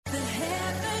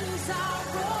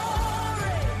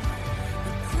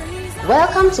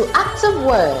Welcome to Active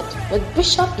Word with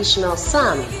Bishop Ishmael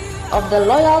Sam of the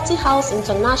Loyalty House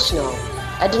International,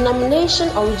 a denomination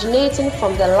originating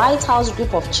from the Lighthouse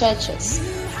Group of Churches,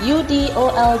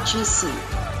 UDOLGC.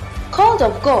 Called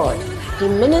of God, he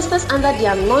ministers under the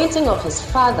anointing of his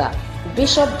father,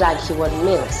 Bishop Dag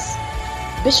Heward-Mills.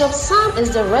 Bishop Sam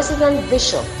is the resident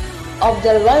bishop of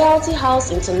the Loyalty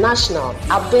House International,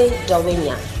 Abe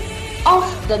Dawenya,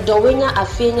 off the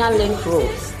Dawenya-Afenya Link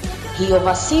Road. He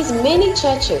oversees many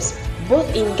churches, both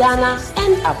in Ghana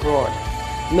and abroad.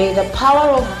 May the power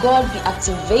of God be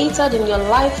activated in your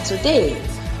life today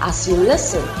as you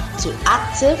listen to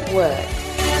Active Word.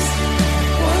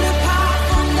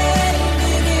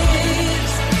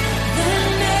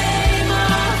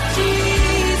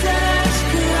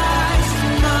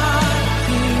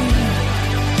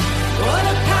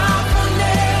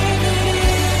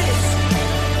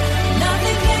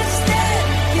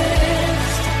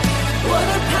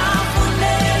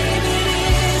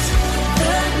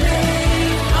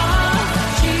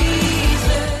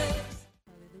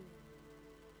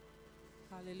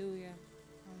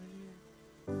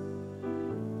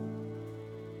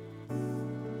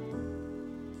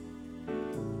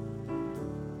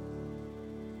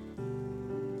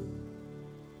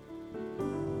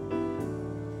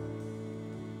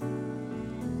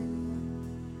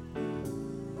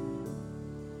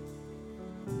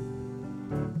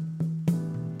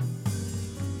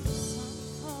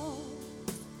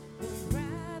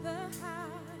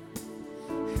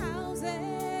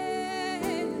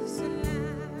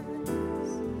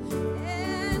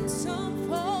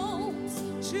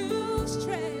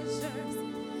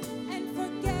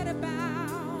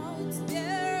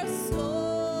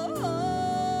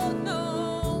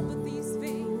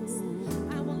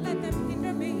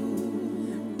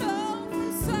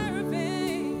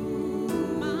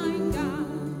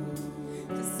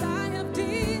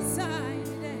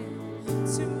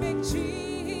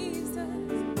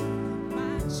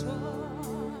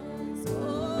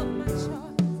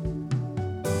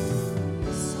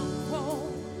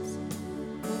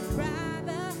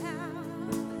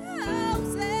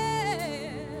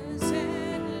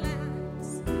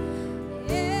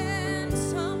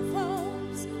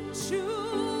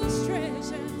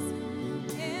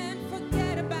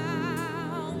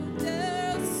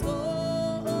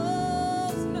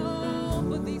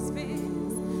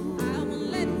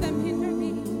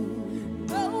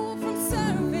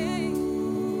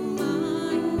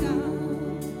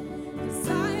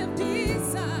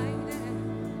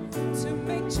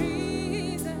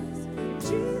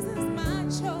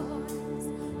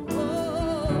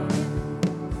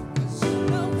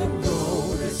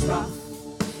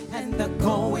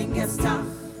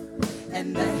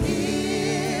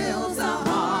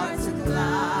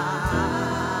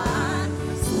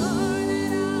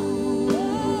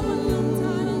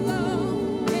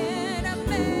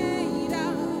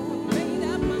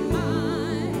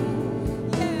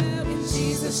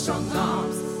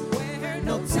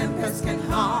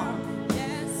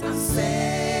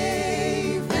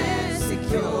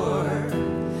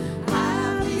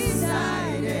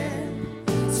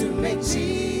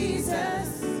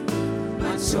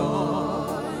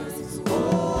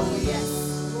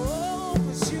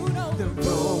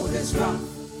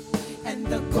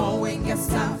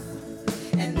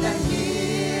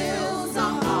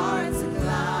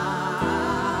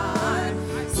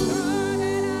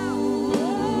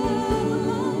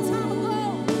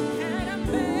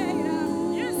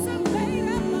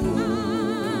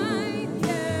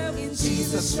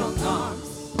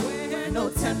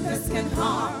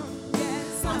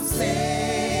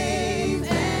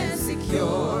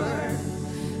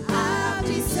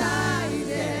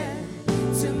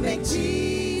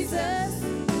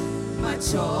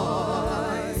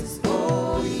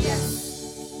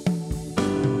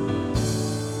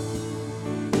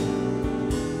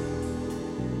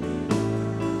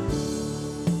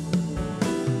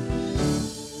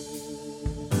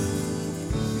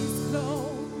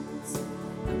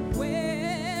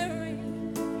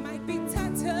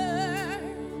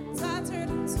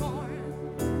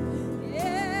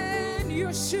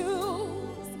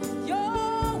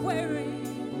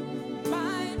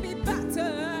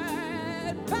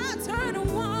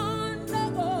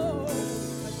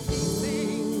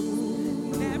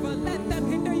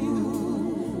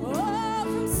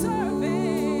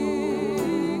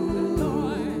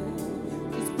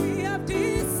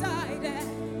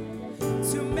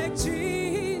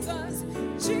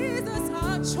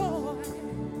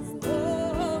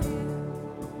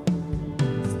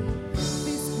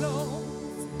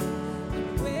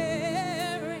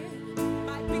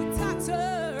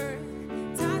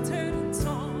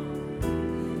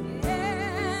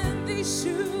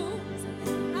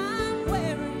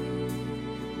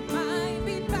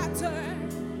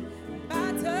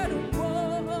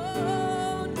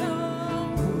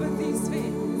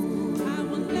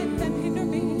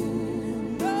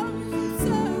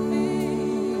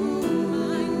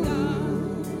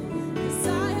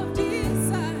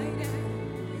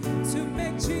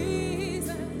 make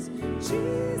Jesus,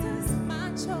 Jesus my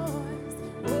choice.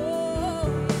 Oh,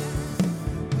 yeah.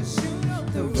 'Cause you know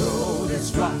the road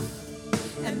is rough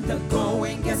and the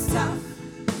going gets tough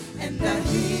and the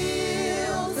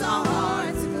hills are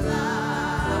hard to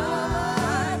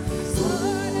climb.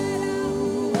 Started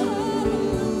out a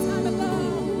long time ago,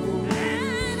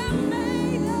 and I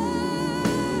made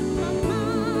up my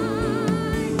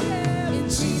mind. Yeah. In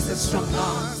Jesus' strong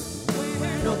arms,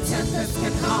 where no tempest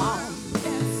can harm,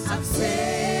 I'm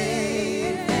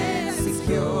safe and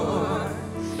secure.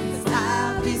 'Cause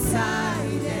I've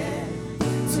decided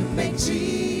to make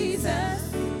Jesus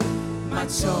my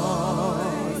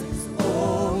choice.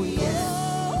 Oh yes.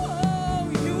 Oh,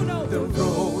 you know the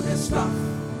road is rough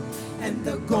and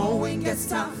the going gets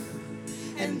tough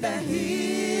and the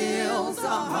hills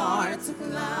are hard to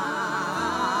climb.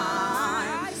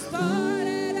 I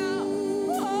started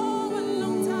out a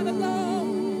long time ago,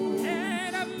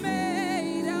 and I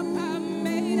made up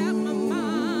my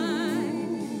mind.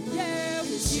 Yeah,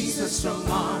 with Jesus' strong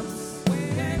arms,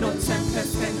 where no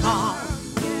tempest can harm,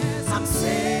 I'm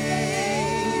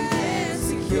safe and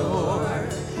secure.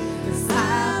 'Cause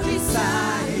I've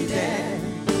decided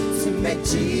to make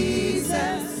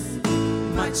Jesus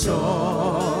my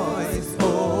choice.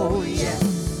 Oh yes.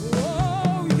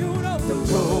 Oh, you know the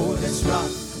road is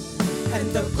rough and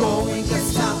the going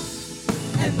gets tough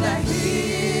and the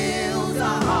hills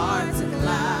are hard to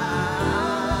climb.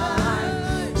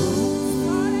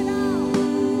 Started out a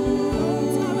long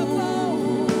time ago,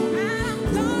 and I'm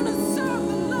gonna serve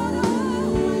the Lord all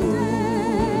my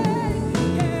days.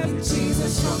 Yeah, in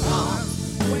Jesus' strong arms,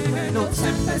 where no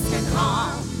tempest can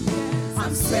harm,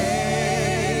 I'm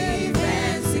safe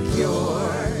and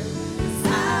secure. 'Cause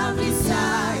I've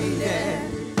decided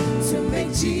to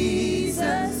make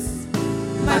Jesus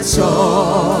my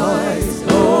choice.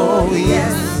 Oh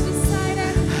yes.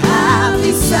 I've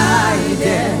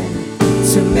decided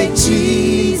to make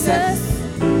Jesus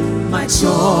my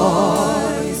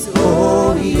choice.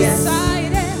 Oh yes.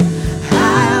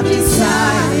 I've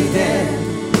decided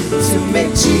to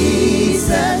make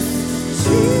Jesus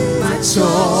my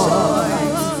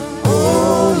choice.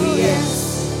 Oh yes.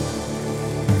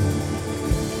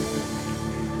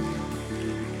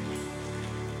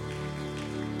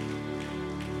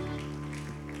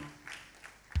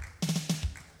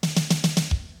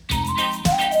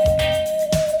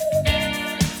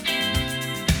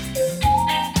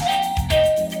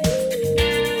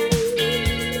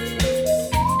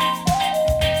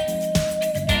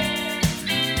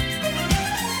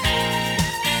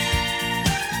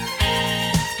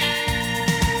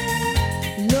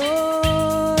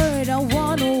 Lord, I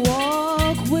wanna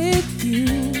walk with you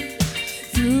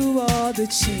through all the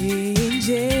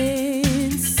changing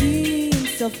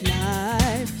scenes of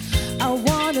life. I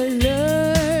wanna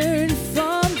learn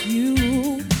from you,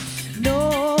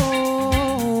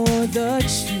 know the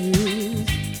truth,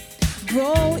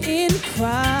 grow in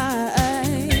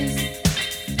Christ,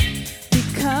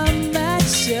 become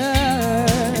mature.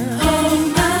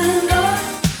 Oh my Lord,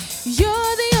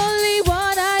 You're the only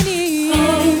one I need. oh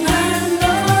my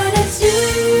Lord, it's you,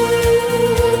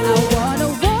 I wanna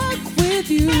walk with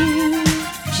you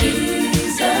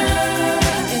Jesus,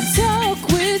 and talk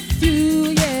with you,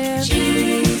 yeah.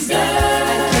 Jesus, I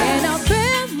cannot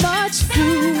bear much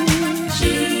fruit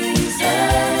Jesus,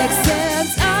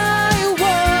 except I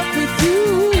walk with you.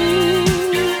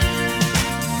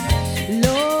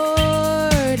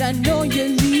 Lord, I know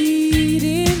you're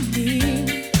leading me.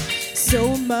 So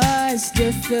much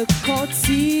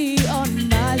difficulty on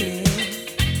my land.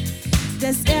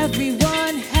 Does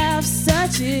everyone have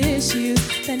such issues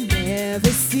that never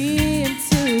seem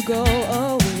to go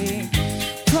away?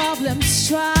 Problems,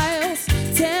 trials,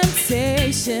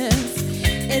 temptations.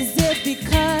 Is it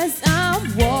because I'm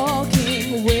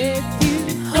walking with you?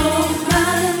 oh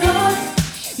my Lord,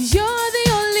 You're the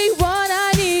only one I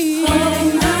need. oh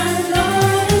my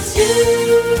Lord, it's you,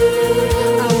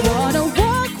 I wanna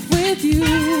walk with you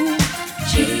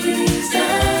Jesus,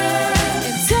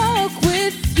 and talk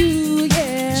with you,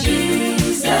 yeah.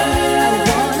 Jesus, I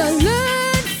wanna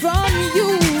learn from you.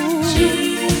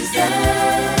 Jesus,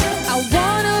 I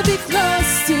wanna be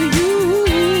close to you.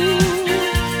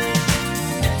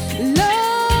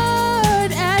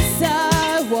 Lord, as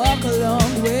I walk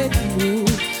along with you,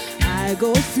 I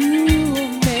go through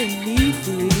many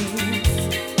things.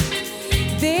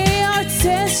 They are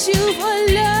tests you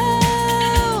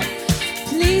alone.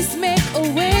 Please make a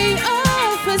way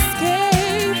of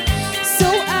escape so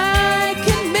I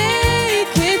can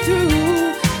make it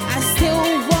through. I still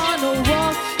wanna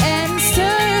walk and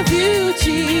serve you,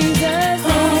 Jesus.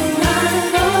 oh my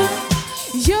Lord,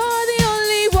 You're the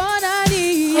only one I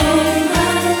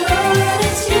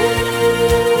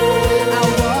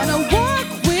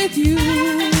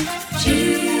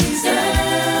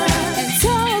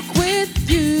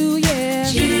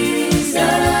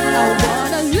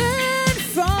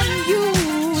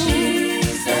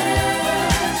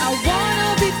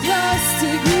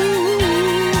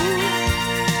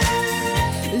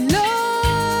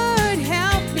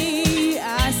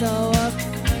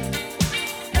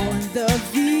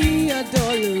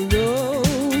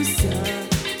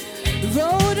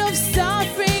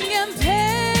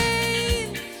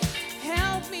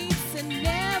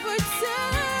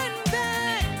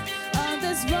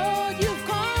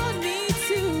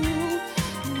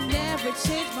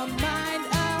mind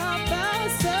about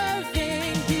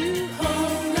serving you.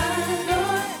 Oh my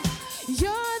Lord,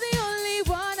 You're the only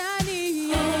one I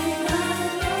need. oh my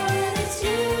Lord, it's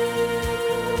you,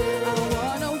 I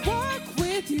wanna walk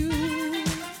with you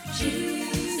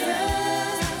Jesus,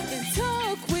 and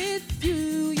talk with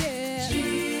you, yeah.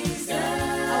 Jesus, I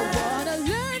wanna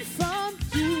learn from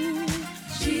you.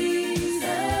 Jesus,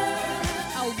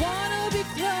 I wanna be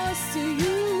close to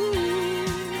you.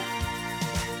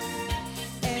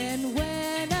 And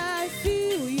when I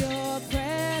feel your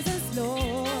presence,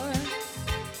 Lord,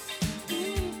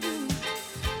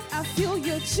 I feel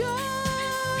your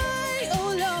joy, oh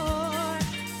Lord.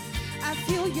 I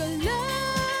feel your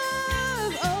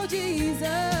love, oh Jesus.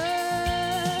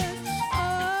 Oh.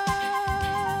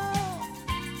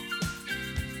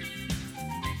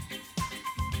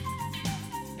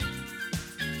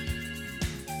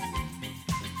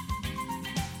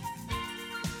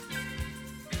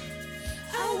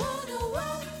 I wanna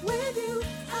walk with you.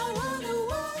 I wanna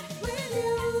walk with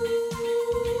you.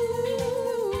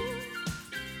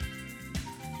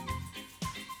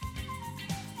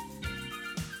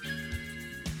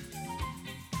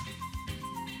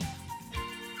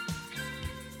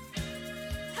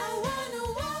 I wanna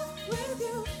walk with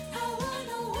you. I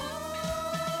wanna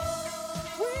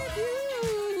walk with you.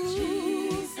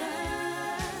 Jesus,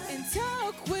 And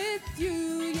talk with you,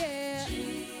 yeah.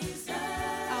 Jesus, I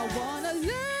wanna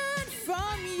learn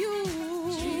from you.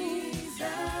 Jesus, I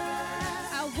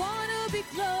wanna be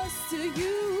close to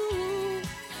you.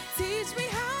 Teach me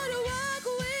how to walk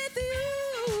with you.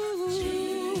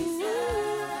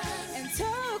 Jesus, And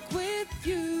talk with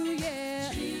you, yeah.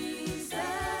 Jesus, I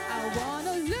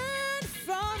wanna learn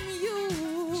from you.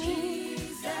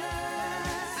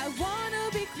 I wanna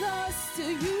be close to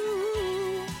you.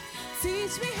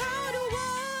 Teach me how to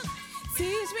walk.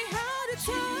 Teach me how to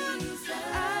talk.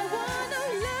 I wanna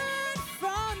learn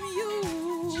from you.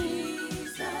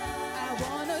 I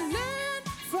wanna learn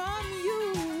from you.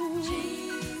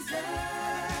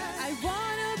 I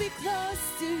wanna be close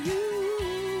to you.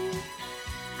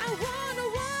 I wanna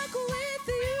walk with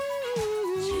you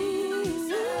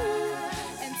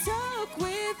and talk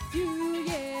with you,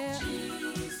 yeah.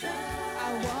 I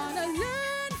wanna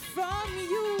learn from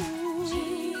you.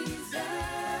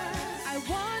 I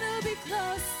wanna be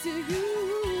close to you.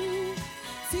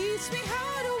 Teach me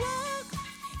how to walk.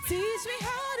 Teach me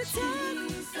how to talk.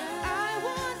 I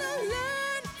wanna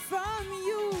learn from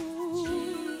you.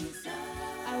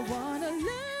 I wanna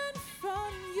learn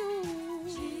from you.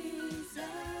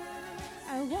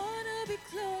 I wanna be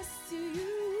close to you.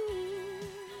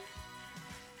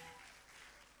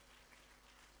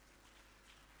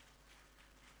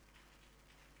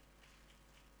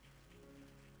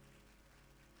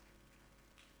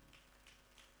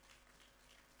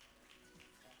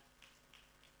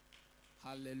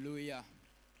 Hallelujah.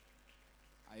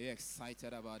 Are you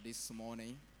excited about this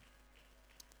morning?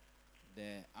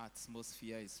 The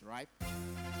atmosphere is ripe.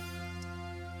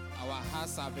 Our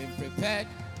hearts have been prepared.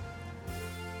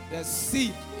 The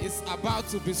seed is about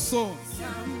to be sown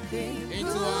into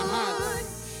our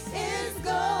hearts. Is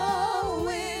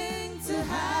going to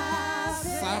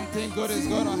happen. Something good is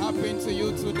going to happen to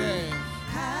you today.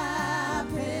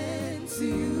 Happen to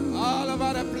you. All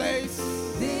over the place.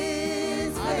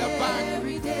 This At the back.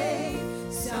 very day,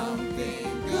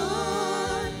 something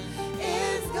good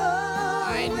is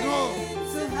going know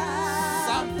to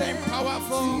happen. Something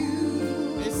powerful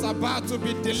is about to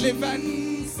be delivered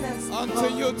unto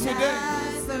you today.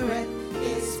 Nazareth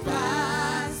is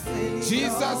passing.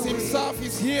 Jesus himself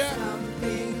is here.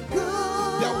 Something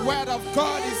good The word of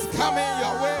God is coming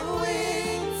your way.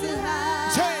 going to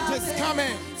happen. Change is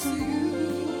coming.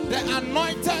 The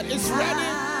anointed is ready.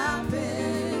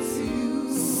 Happen to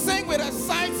you. Sing with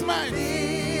excitement.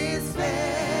 This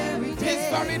very day. This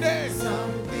very day.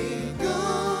 Something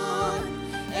good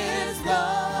is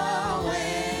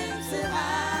going to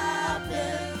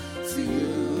happen to you.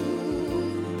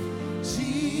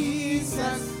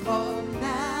 Jesus of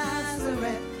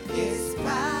Nazareth is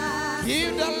passing.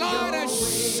 Give the Lord a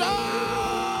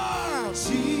shout.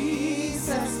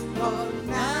 Jesus of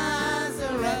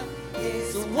Nazareth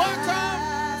is So welcome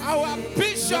our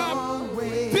Bishop,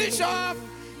 Bishop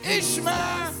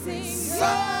Ishmael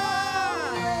Sam.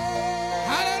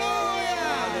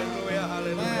 Hallelujah. Hallelujah,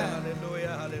 hallelujah,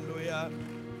 hallelujah, hallelujah.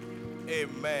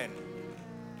 Amen.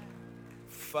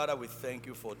 Father, we thank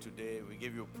you for today. We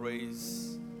give you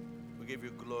praise. We give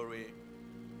you glory.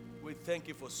 We thank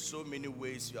you for so many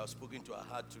ways you have spoken to our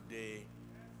heart today.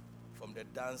 From the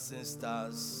dancing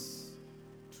stars,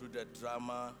 through the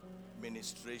drama,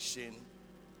 ministration,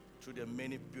 through the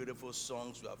many beautiful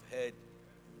songs we have heard,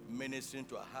 ministering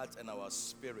to our hearts and our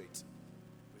spirit.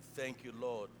 We thank you,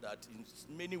 Lord, that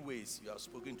in many ways you have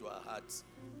spoken to our hearts,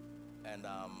 and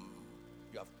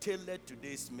you have tailored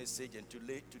today's message and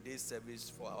today's service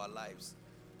for our lives.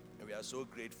 And we are so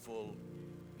grateful,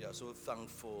 we are so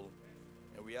thankful,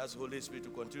 and we ask Holy Spirit to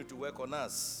continue to work on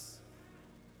us,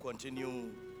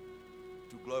 continue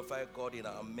to glorify God in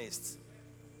our midst.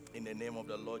 In the name of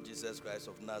the Lord Jesus Christ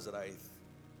of Nazareth.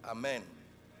 Amen.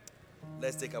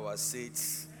 Let's take our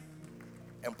seats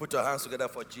and put our hands together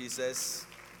for Jesus.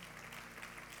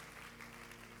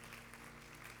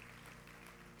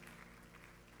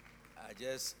 I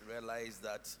just realized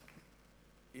that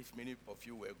if many of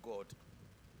you were God,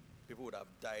 people would have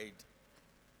died.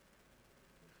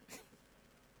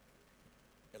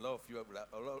 A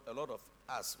lot of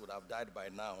us would have died by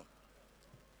now.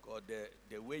 God,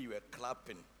 the way you were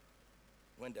clapping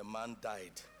when the man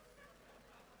died,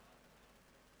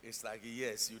 it's like,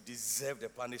 yes, you deserve the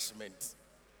punishment.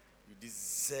 You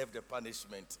deserve the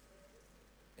punishment.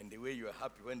 And the way you were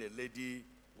happy when the lady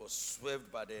was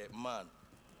swerved by the man,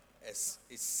 as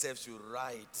it serves you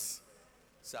right.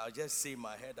 So I'll just say in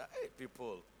my head that, hey,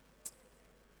 people,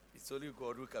 it's only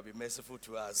God who can be merciful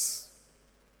to us.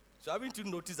 So haven't you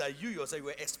noticed that you yourself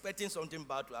were expecting something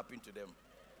bad to happen to them?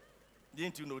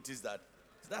 Didn't you notice that?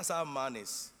 So that's how man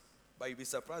is. But you'll be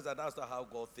surprised that that's not how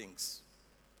God thinks.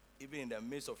 Even in the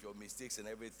midst of your mistakes and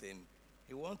everything,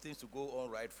 He wants things to go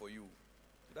on right for you.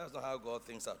 So that's not how God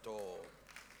thinks at all.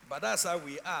 But that's how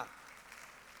we are.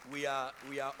 We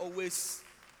always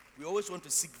want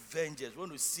to seek vengeance. We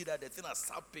want to see that the thing has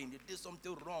happened. You did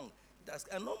something wrong.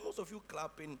 And not most of you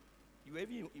clapping, you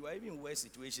are even in worse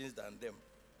situations than them.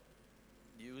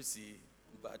 You see,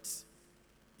 but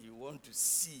you want to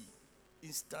see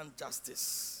instant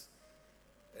justice.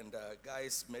 And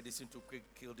guy's medicine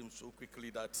killed him so quickly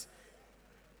that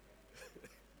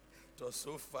it was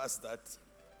so fast that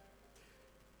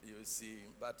you see.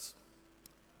 But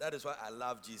that is why I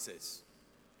love Jesus.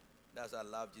 That's why I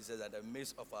love Jesus. In the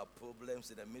midst of our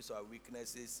problems, in the midst of our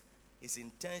weaknesses, His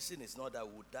intention is not that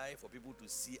we'll die for people to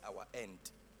see our end.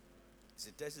 His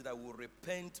intention is that we'll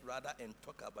repent rather and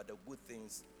talk about the good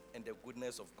things and the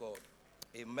goodness of God.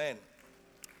 Amen.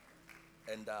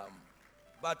 And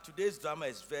but today's drama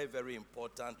is very, very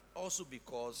important, also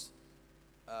because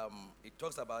it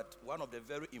talks about one of the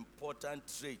very important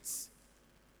traits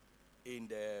in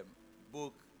the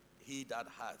book, He That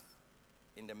Hath,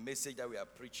 in the message that we are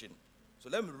preaching. So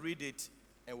let me read it,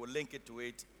 and we'll link it to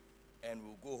it, and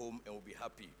we'll go home and we'll be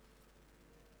happy.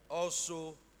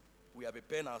 Also, we are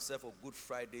preparing ourselves for Good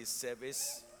Friday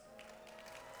service.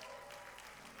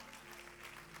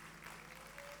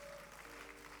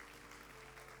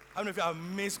 How many of you have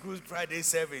missed Good Friday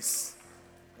service?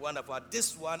 Wonderful.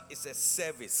 This one is a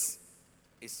service.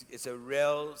 It's a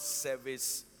real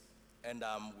service. And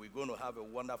we're going to have a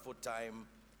wonderful time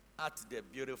at the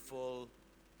beautiful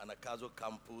Anagkazo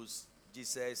campus,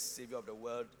 Jesus, Savior of the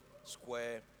World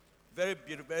Square. Very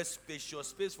beautiful, very spacious,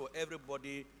 space for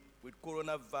everybody with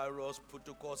coronavirus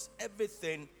protocols,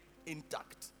 everything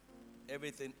intact.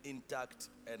 Everything intact,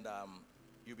 and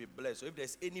you'll be blessed. So if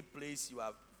there's any place you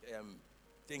are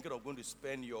thinking of going to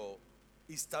spend your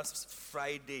Easter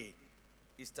Friday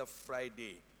is at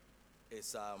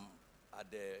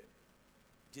the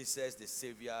Jesus the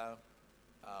Savior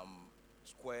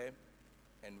Square,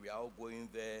 and we are all going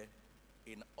there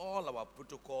in all our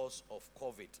protocols of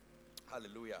COVID.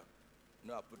 Hallelujah. You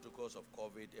know our protocols of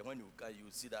COVID, and when you come,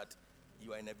 you see that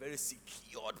you are in a very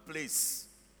secured place,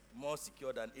 more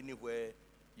secure than anywhere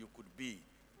you could be.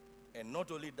 And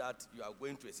not only that, you are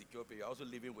going to a secure place, you are also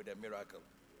living with a miracle.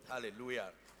 Hallelujah.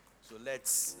 So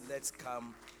let's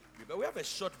come. But we have a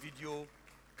short video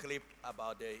clip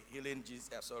about the healing Jesus.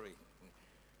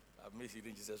 I've missed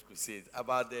Healing Jesus Crusade.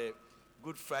 About the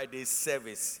Good Friday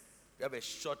service. We have a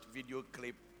short video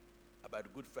clip about the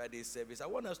Good Friday service. I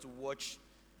want us to watch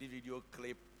the video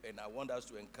clip, and I want us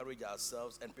to encourage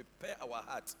ourselves and prepare our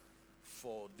heart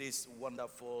for this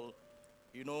wonderful,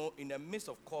 in the midst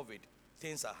of COVID,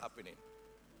 things are happening.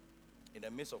 In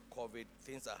the midst of COVID,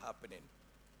 things are happening.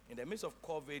 In the midst of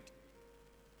COVID,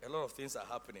 a lot of things are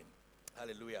happening.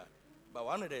 Hallelujah. But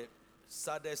one of the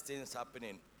saddest things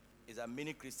happening is that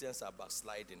many Christians are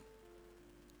backsliding.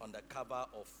 On the cover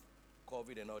of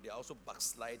COVID and all, they are also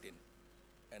backsliding.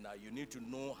 And you need to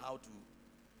know how to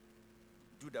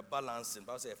do the balancing.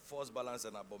 Bible says false balance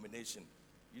and abomination.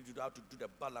 You need to know how to do the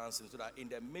balancing so that in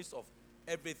the midst of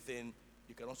everything,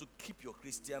 you can also keep your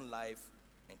Christian life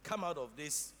and come out of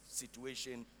this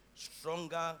situation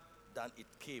stronger than it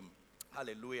came.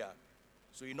 Hallelujah.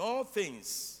 So in all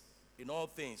things, you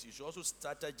should also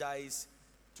strategize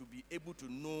to be able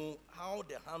to know how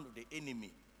the hand of the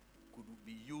enemy could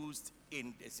be used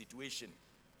in the situation.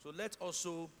 So let's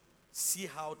also see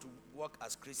how to work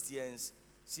as Christians,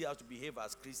 see how to behave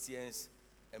as Christians,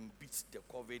 and beat the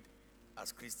COVID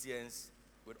as Christians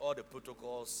with all the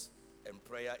protocols and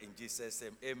prayer in Jesus'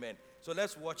 name. Amen. So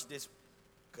let's watch this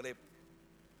clip.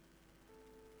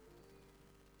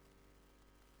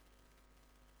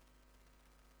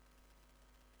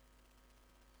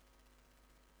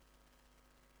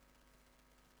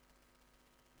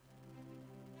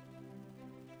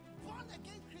 Born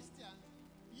again Christian,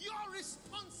 your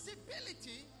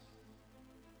responsibility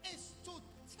is to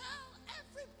tell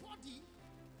everybody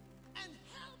and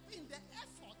help in the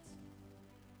effort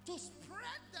to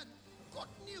spread the good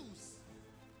news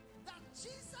that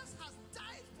Jesus has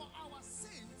died for our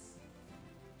sins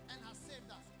and has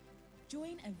saved us.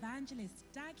 Join evangelist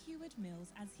Dag Heward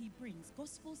Mills as he brings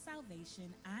gospel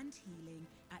salvation and healing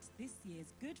at this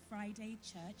year's Good Friday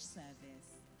church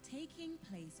service, taking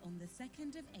place on the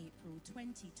 2nd of April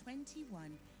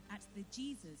 2021 at the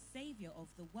Jesus Saviour of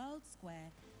the World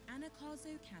Square,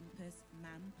 Anakazo campus,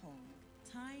 Mampong.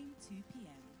 Time 2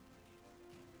 p.m.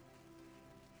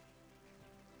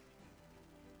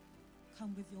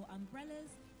 Come with your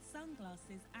umbrellas,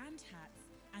 sunglasses and hats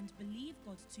and believe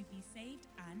God to be saved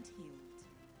and healed.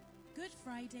 Good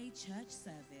Friday church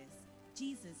service,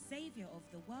 Jesus Saviour of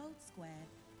the World Square,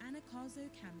 Anakazo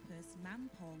campus,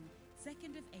 Mampong,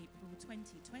 2nd of April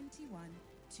 2021,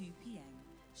 2 p.m.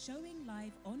 Showing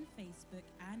live on Facebook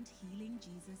and Healing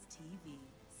Jesus TV.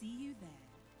 See you there.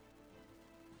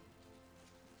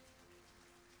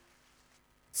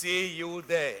 See you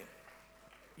there.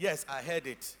 Yes, I heard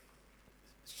it.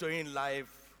 Showing live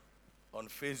on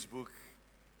Facebook.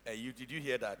 Did you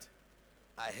hear that?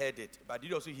 I heard it. But did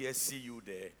you also hear see you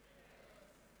there?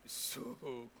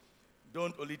 So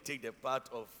don't only take the part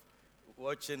of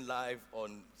watching live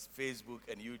on Facebook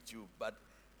and YouTube, but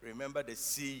remember the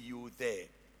see you there.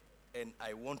 And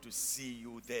I want to see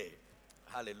you there.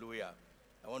 Hallelujah.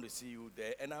 I want to see you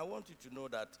there. And I want you to know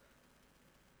that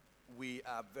we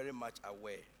are very much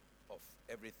aware of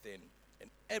everything. And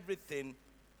everything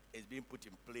is being put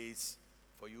in place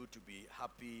for you to be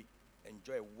happy,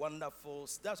 enjoy a wonderful,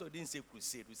 that's why we didn't say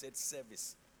crusade, we said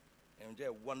service. Enjoy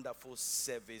a wonderful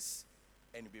service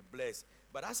and be blessed.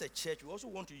 But as a church, we also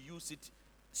want to use it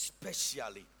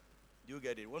specially. Do you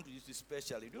get it? We want to use it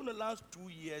specially. During the last 2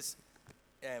 years,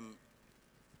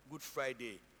 Good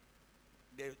Friday,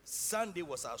 the Sunday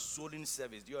was our souling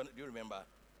service. Do you remember?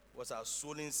 It was our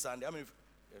souling Sunday. How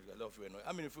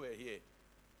many of you were here?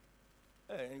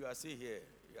 Hey, you are still here.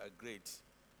 You are great.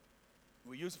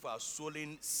 We use it for our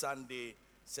souling Sunday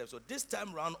service. So this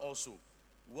time round also,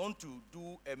 we want to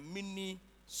do a mini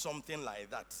something like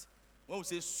that. When we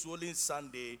say souling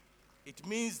Sunday, it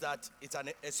means that it's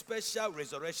a special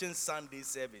Resurrection Sunday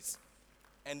service.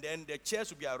 And then the chairs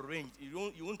will be arranged.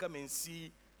 You won't come and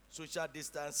see social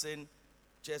distancing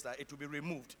chairs. It will be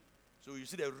removed. So you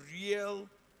see the real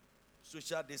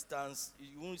social distance.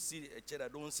 You won't see a chair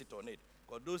that don't sit on it.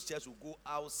 Because those chairs will go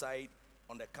outside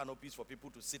on the canopies for people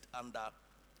to sit under.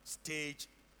 Stage,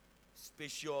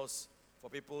 spacious for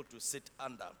people to sit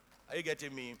under. Are you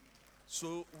getting me?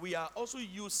 So we are also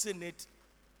using it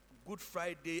Good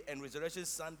Friday and Resurrection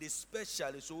Sunday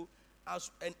specially. So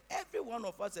and every one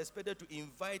of us is expected to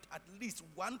invite at least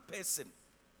one person.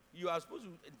 You are supposed to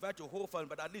invite your whole family,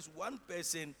 but at least one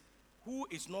person who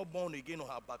is not born again or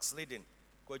are backsliding.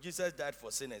 Because Jesus died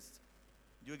for sinners.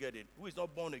 Do you get it? Who is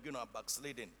not born again or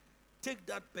backsliding. Take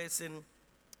that person,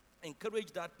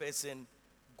 encourage that person,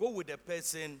 go with the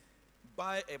person,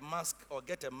 buy a mask or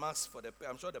get a mask for the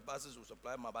person. I'm sure the buses will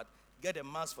supply them, but get a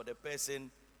mask for the person,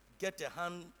 get a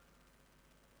hand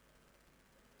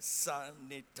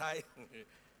sanitizer.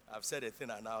 I've said a thing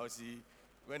and now see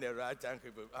when the right time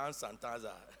people hand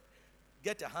sanitizer.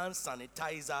 Get a hand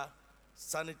sanitizer,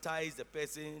 sanitize the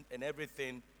person and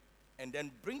everything, and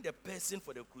then bring the person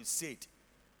for the crusade.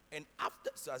 And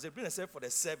after, so as they bring themselves for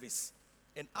the service,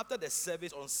 and after the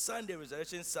service on Sunday,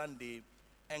 Resurrection Sunday,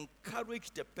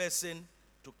 encourage the person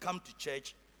to come to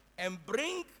church and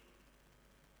bring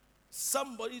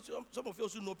somebody. Some of you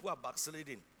also know people are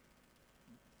backsliding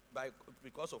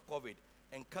because of COVID.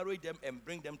 Encourage them and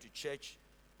bring them to church,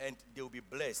 and they will be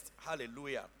blessed.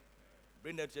 Hallelujah.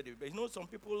 Bring them to church. You know, some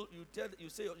people you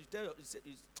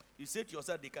say to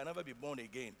yourself they can never be born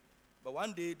again. But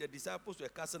one day the disciples were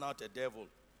casting out a devil,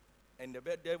 and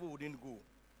the devil wouldn't go.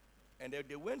 And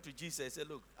they went to Jesus and said,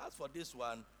 "Look, as for this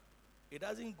one, it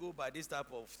doesn't go by this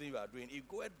type of thing you are doing. It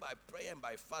goes by prayer and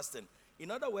by fasting." In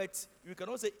other words, you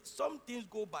cannot say some things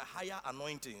go by higher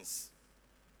anointings.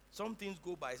 Some things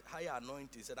go by higher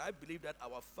anointings, and I believe that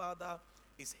our Father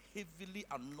is heavily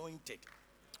anointed.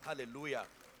 Hallelujah.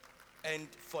 And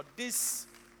for this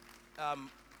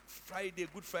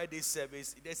Good Friday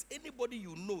service, if there's anybody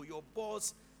you know, your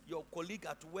boss, your colleague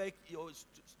at work, your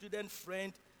student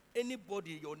friend,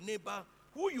 anybody, your neighbor,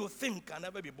 who you think can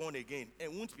never be born again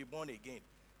and won't be born again,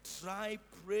 try,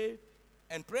 pray,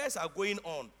 and prayers are going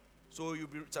on. So you'll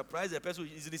be surprised the person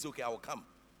will easily say, okay, I will come.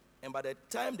 And by the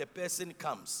time the person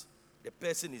comes, the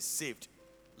person is saved.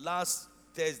 Last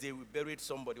Thursday, we buried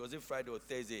somebody. Was it Friday or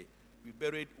Thursday? We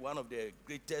buried one of the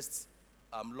greatest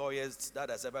lawyers that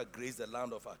has ever graced the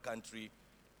land of our country.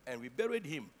 And we buried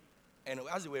him. And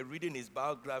as they were reading his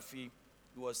biography,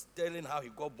 he was telling how he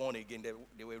got born again.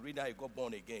 They were reading how he got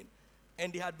born again.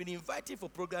 And they had been invited for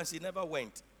programs. He never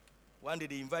went. One day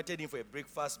they invited him for a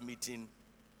breakfast meeting.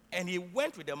 And he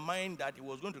went with the mind that he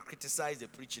was going to criticize the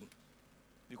preaching.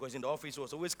 Because in the office he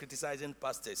was always criticizing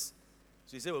pastors.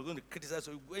 So he said he was going to criticize.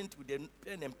 So he went with the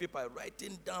pen and paper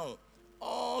writing down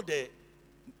all the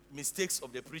mistakes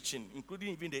of the preaching, including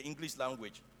even the English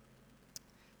language.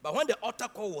 But when the altar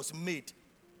call was made,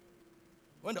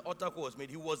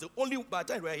 he was the only, by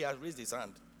the time he had raised his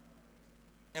hand.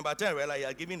 And by the time he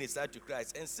had given his life to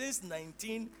Christ. And since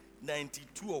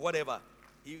 1992 or whatever,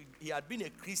 he had been a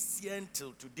Christian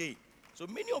till today. So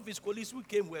many of his colleagues who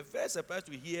came were very surprised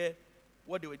to hear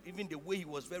what they were, even the way he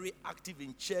was very active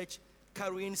in church,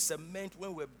 carrying cement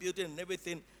when we were building and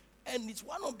everything. And it's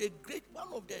one of the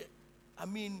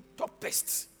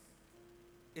toppest.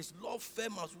 His law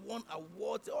firm has won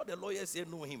awards. All the lawyers here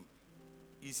know him.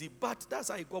 You see, but that's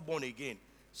how he got born again.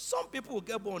 Some people will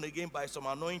get born again by some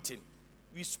anointing.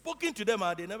 We've spoken to them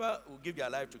and they never will give their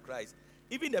life to Christ.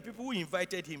 Even the people who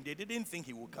invited him, they didn't think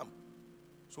he would come.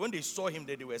 So when they saw him,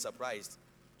 they were surprised.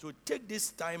 So take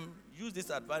this time, use this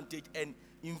advantage, and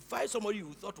invite somebody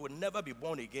you thought would never be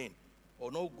born again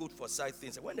or no good for such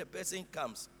things. And when the person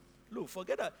comes, look,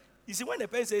 forget that. You see, when the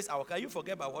person says, "How can you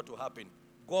forget about what will happen?"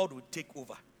 God will take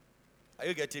over. Are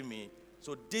you getting me?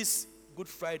 So this Good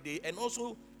Friday, and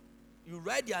also you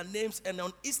write their names, and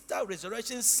on Easter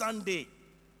Resurrection Sunday,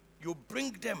 you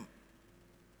bring them.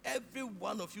 Every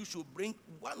one of you should bring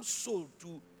one soul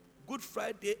to Good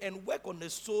Friday and work on the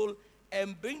soul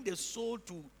and bring the soul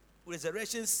to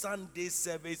Resurrection Sunday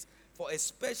service for a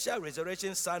special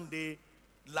Resurrection Sunday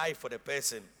life for the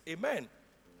person. Amen.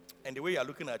 And the way you are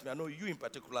looking at me, I know you in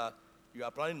particular, you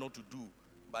are planning not to do,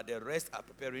 but the rest are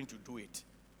preparing to do it.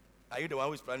 Are you the one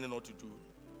who is planning not to do?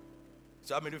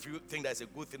 So how many of you think that's a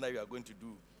good thing that you are going to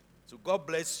do? So God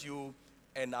bless you.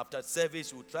 And after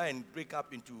service, we'll try and break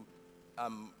up into,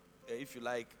 if you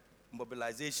like,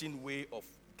 mobilization way of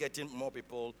getting more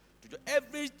people to do.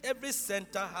 Every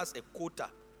center has a quota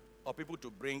of people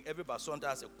to bring. Every basonta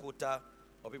has a quota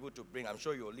of people to bring. I'm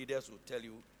sure your leaders will tell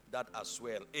you that as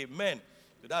well. Amen.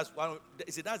 So that's one.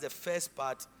 See, that's the first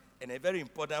part and a very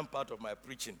important part of my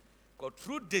preaching. Because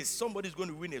through this, somebody's going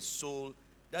to win a soul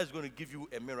that's going to give you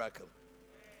a miracle.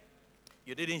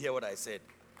 You didn't hear what I said.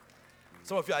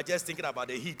 Some of you are just thinking about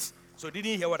the heat. So you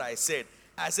didn't hear what I said.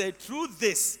 I said, through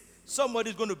this,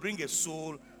 somebody's going to bring a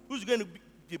soul who's going to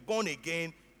be born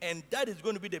again, and that is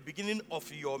going to be the beginning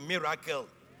of your miracle.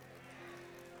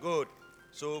 Good.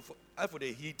 So for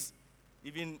the heat,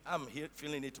 even I'm here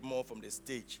feeling it more from the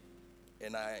stage.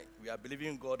 And we are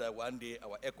believing God that one day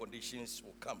our air conditions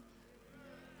will come.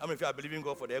 How many of you are believing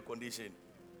God for the air condition?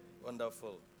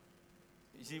 Wonderful.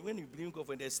 You see, when you believe God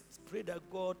for this, pray that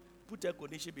God put air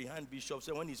condition behind Bishop,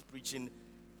 so when he's preaching,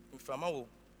 Fama will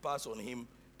pass on him.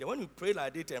 Then when you pray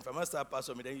like that and Fama start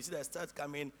passing on me, then you see that starts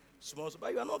coming small.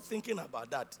 But you are not thinking about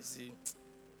that. You see,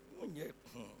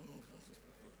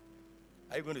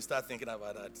 are you going to start thinking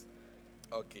about that?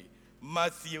 Okay.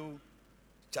 Matthew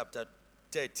chapter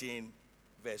 13,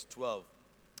 verse 12.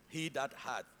 He that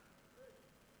hath.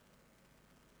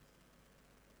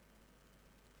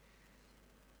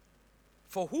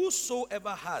 For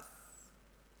whosoever hath,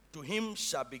 to him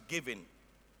shall be given,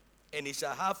 and he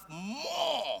shall have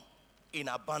more in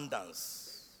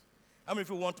abundance. How many of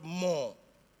you want more?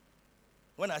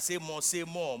 When I say more, say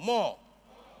more. More.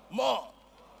 More.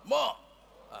 More.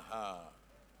 Aha.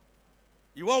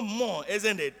 You want more,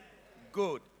 isn't it?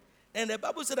 Good. And the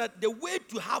Bible said that the way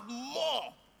to have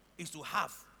more is to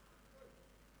have.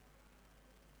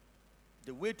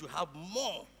 The way to have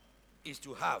more is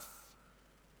to have.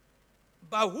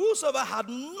 But whosoever had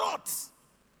not,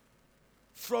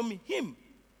 from him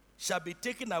shall be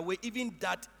taken away even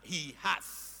that he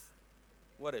has.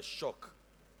 What a shock.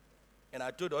 And I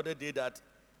told the other day that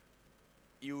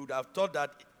you would have thought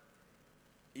that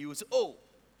you would say, oh,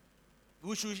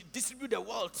 we should distribute the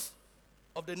wealth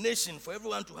of the nation for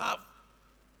everyone to have.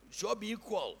 should all be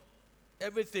equal,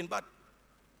 everything. But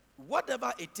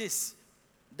whatever it is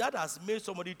that has made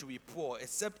somebody to be poor,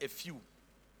 except a few,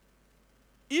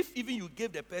 if even you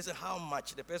give the person how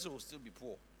much, the person will still be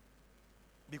poor.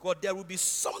 Because there will be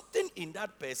something in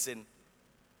that person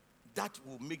that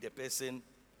will make the person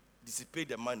dissipate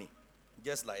the money,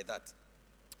 just like that.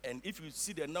 And if you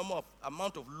see the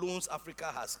amount of loans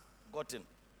Africa has gotten,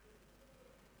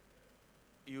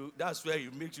 that's where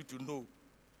it makes you to know.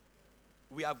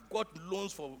 We have got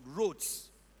loans for roads,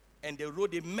 and the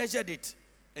road, they measured it,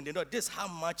 and they know this how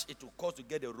much it will cost to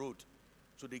get the road.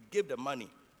 So they gave the money.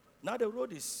 Now the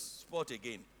road is spoiled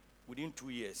again within 2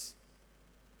 years.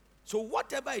 So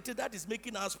whatever it is that is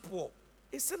making us poor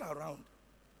is still around.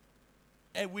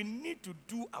 And we need to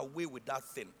do away with that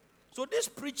thing. So this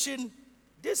preaching,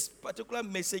 this particular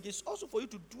message is also for you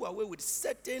to do away with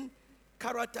certain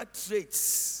character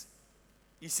traits.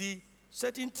 You see,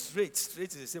 certain traits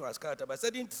is the same as character, but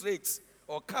certain traits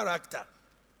or character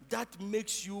that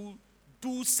makes you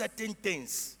do certain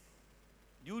things.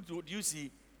 Do you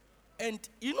see? And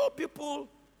you know, people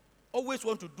always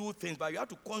want to do things, but you have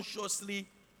to consciously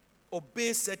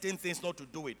obey certain things not to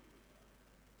do it.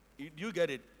 You get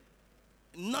it?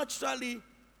 Naturally,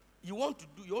 you want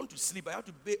to sleep, but you have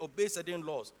to obey certain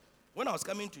laws. When I was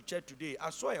coming to church today, I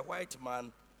saw a white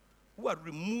man who had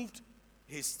removed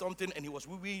his something and he was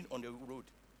weeing on the road.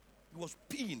 He was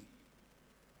peeing.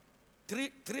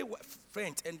 Three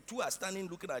friends and 2 are standing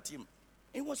looking at him.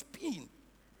 And he was peeing.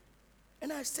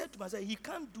 And I said to myself, he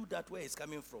can't do that where he's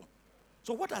coming from.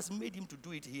 So what has made him to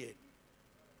do it here?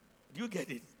 Do you get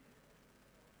it?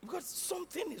 Because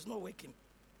something is not working.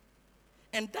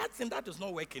 And that thing that is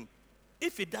not working,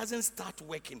 if it doesn't start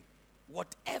working,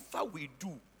 whatever we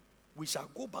do, we shall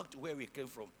go back to where we came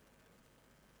from.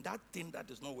 That thing that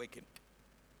is not working.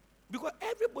 Because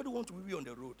everybody wants to be on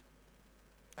the road.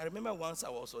 I remember once I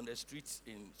was on the streets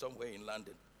somewhere in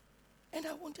London, and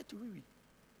I wanted to wee.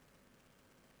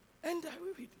 And I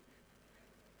wee.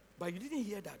 But you didn't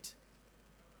hear that.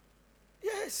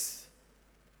 Yes.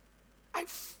 I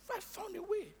found a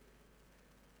way.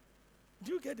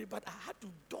 Do you get it? But I had to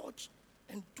dodge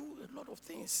and do a lot of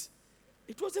things.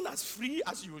 It wasn't as free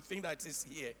as you would think that it is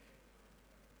here.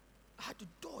 I had to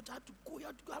dodge, I had to go,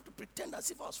 I had to pretend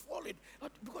as if I was falling.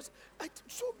 Because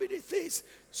so many things,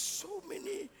 so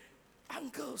many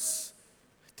angles,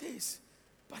 things.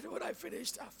 But when I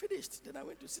finished. Then I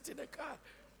went to sit in the car.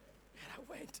 And I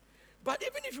went. But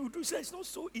even if you do so, it's not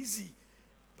so easy.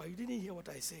 But you didn't hear what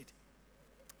I said.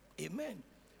 Amen.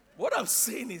 What I'm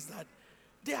saying is that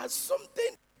there's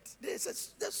something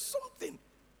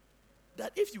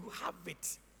that if you have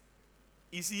it,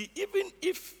 you see, even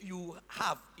if you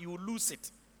have, you lose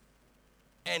it.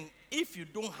 And if you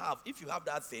don't have, if you have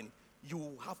that thing, you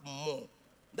will have more.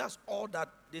 That's all that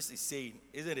this is saying,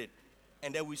 isn't it?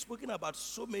 And then we've spoken about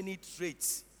so many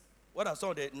traits. What are some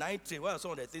of the 9 traits? What are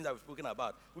some of the things that we've spoken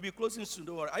about? We'll be closing soon,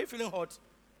 don't worry. Are you feeling hot?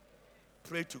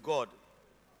 Pray to God.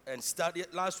 And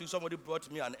last week, somebody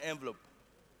brought me an envelope.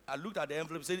 I looked at the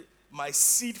envelope and said, my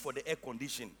seed for the air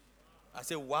condition. I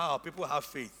said, wow, people have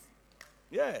faith.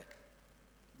 Yeah.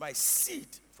 My seed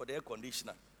for the air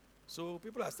conditioner. So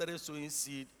people have started sowing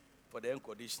seed for the air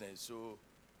conditioner. So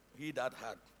he that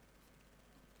had.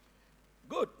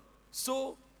 Good.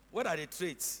 So what are the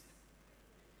traits?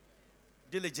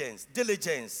 Diligence.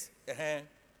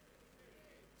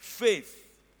 Faith.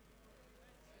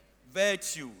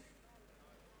 Virtue.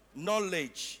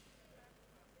 Knowledge.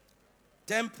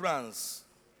 Temperance.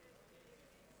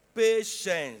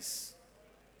 Patience.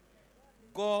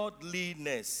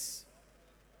 Godliness.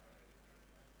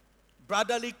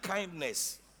 Brotherly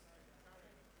kindness.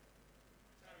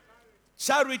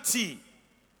 Charity.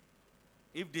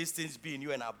 If these things be in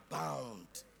you and abound.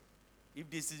 If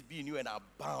these things be in you and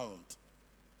abound.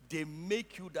 They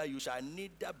make you that you shall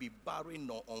neither be barren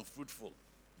nor unfruitful.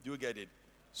 Do you get it?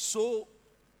 So,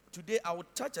 today I will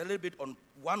touch a little bit on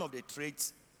one of the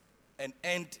traits and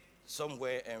end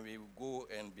somewhere and we will go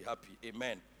and be happy.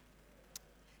 Amen.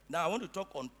 Now I want to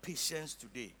talk on patience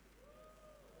today.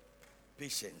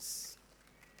 Patience.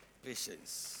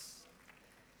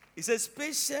 It says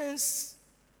patience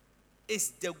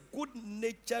is the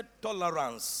good-natured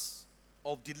tolerance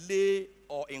of delay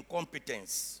or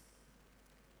incompetence.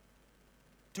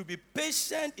 To be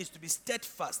patient is to be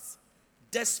steadfast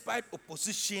despite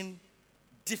opposition,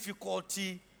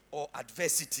 difficulty, or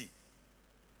adversity.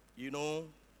 You know,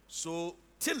 so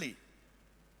Tilly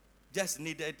just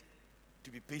needed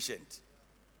to be patient.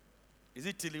 Is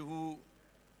it Tilly who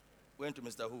went to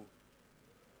Mr. Who?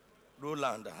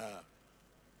 Roland.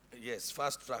 Yes,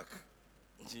 fast track.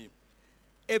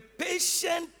 A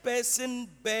patient person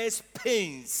bears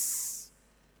pains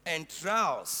and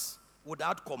trials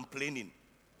without complaining.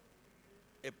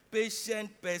 A patient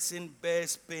person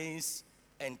bears pains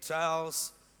and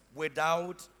trials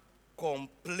without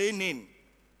complaining.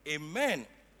 Amen.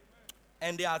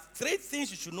 And there are 3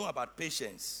 things you should know about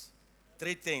patience.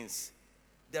 3 things.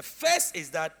 The first is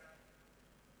that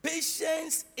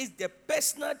patience is the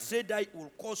personal trait that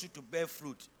will cause you to bear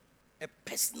fruit. A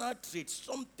personal trait,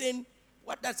 something,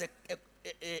 that's a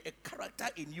character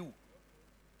in you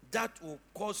that will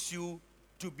cause you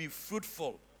to be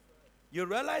fruitful. You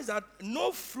realize that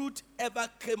no fruit ever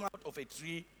came out of a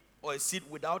tree or a seed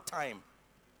without time.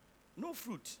 No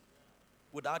fruit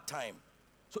without time.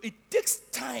 So it takes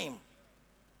time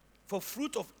for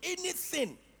fruit of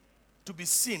anything to be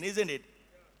seen, isn't it?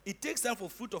 It takes time for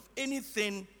fruit of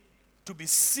anything to be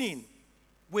seen.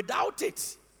 Without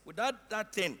it, without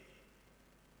that thing.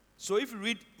 So if you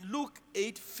read Luke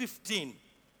 8:15,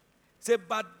 say,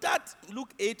 but that,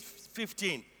 Luke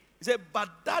 8:15, it said, but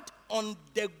that on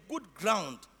the good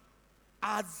ground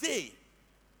are they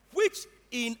which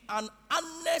in an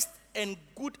honest and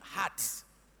good heart,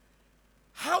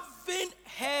 having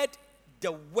heard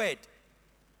the word,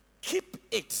 keep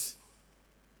it,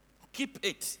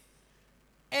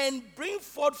 and bring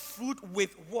forth fruit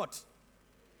with what?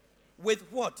 With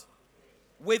what?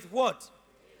 With what?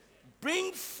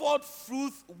 Bring forth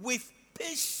fruit with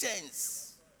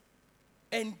patience,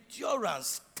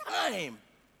 endurance, time.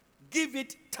 Give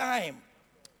it time.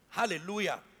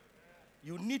 Hallelujah.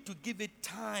 You need to give it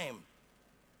time.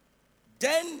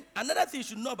 Then, another thing you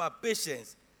should know about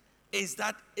patience is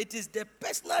that it is the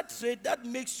personal trait that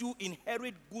makes you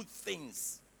inherit good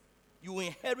things. You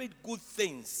inherit good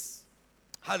things.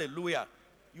 Hallelujah.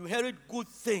 You inherit good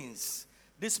things.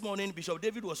 This morning, Bishop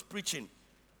David was preaching,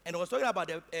 and I was talking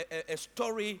about a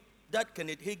story that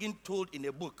Kenneth Hagin told in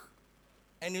a book.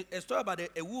 And a story about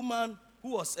a woman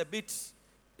who was a bit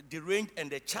deranged,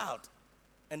 and the child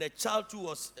too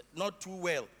was not too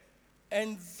well.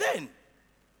 And then,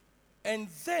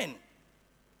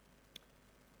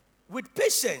 with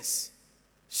patience,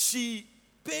 she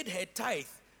paid her tithe.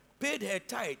 But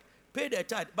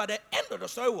the end of the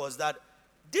story was that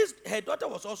her daughter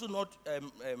was also not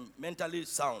mentally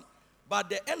sound. But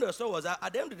the end of the story was that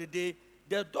at the end of the day,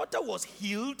 the daughter was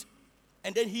healed,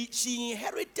 and then she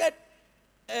inherited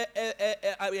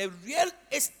a real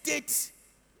estate.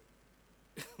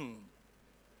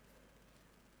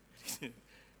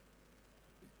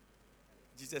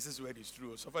 Jesus' word is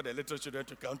true. Suffer the little children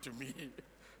to come to me,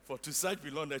 for to such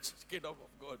belong the kingdom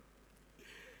of God.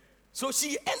 So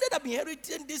she ended up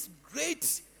inheriting this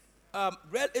great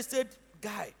real estate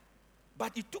guy.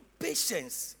 But it took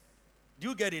patience. Do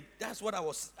you get it? That's what I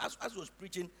was, as I was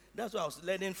preaching, that's what I was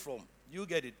learning from. Do you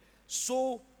get it?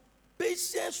 So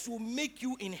patience will make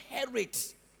you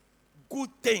inherit good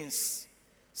things.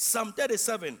 Psalm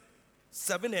 37,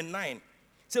 7 and 9.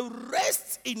 So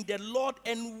rest in the Lord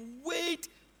and wait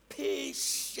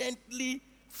patiently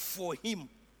for him.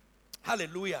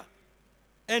 Hallelujah.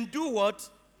 And do what?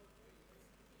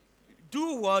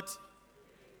 Do what?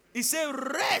 He said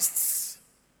rest.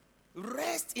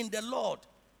 Rest in the Lord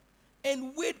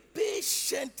and wait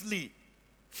patiently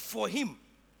for him.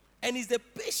 And it's the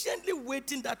patiently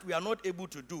waiting that we are not able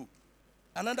to do.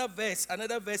 Another verse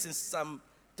in Psalm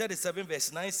 37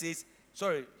 verse 9 says,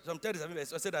 Psalm 37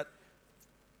 verse 9 says that,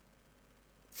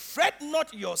 fret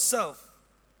not yourself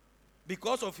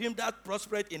because of him that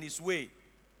prospereth in his way.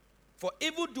 For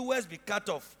evildoers be cut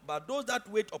off, but those that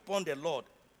wait upon the Lord,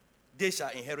 they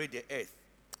shall inherit the earth.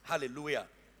 Hallelujah.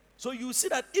 So you see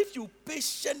that if you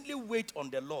patiently wait on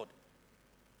the Lord,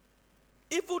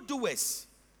 evildoers,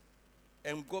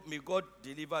 and may God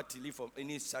deliver Tilly from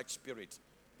any such spirit.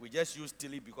 We just use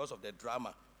Tilly because of the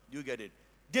drama. Do you get it?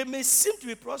 They may seem to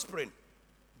be prospering,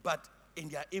 but in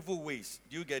their evil ways.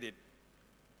 Do you get it?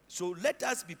 So let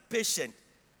us be patient.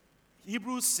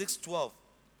 Hebrews 6:12.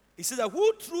 It says that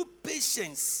who through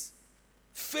patience,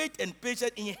 faith and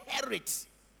patience inherit.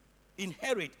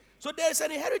 So there is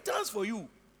an inheritance for you.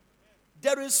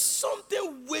 There is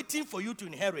something waiting for you to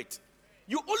inherit.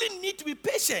 You only need to be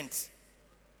patient.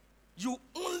 You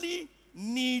only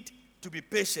need to be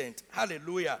patient.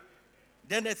 Hallelujah.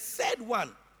 Then the third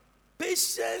one,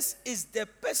 patience is the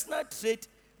personal trait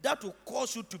that will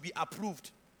cause you to be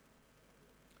approved.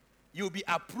 You'll be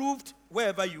approved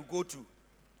wherever you go to.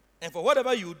 And for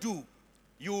whatever you do,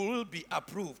 you will be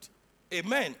approved.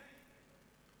 Amen.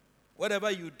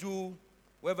 Whatever you do,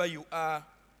 wherever you are,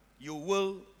 you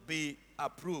will be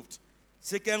approved.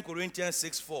 2 Corinthians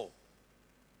 6:4.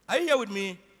 Are you here with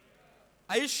me?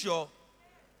 Are you sure?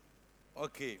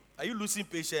 Okay. Are you losing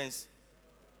patience?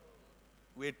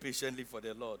 Wait patiently for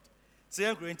the Lord.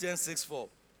 2 Corinthians 6:4.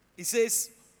 It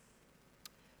says,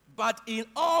 but in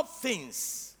all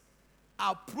things,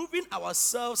 approving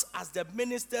ourselves as the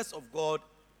ministers of God,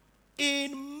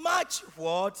 in much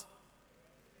what?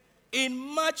 In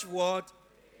much what?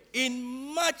 In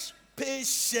much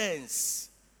patience.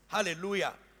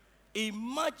 Hallelujah. In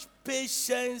much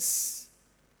patience,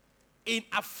 in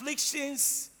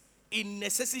afflictions, in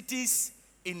necessities,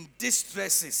 in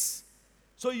distresses.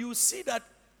 So you see that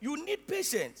you need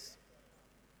patience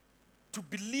to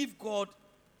believe God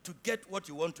to get what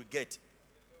you want to get.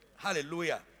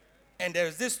 Hallelujah. And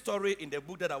there's this story in the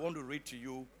book that I want to read to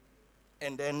you,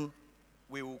 and then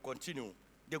we will continue.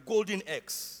 The golden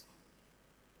eggs.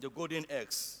 The golden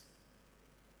eggs.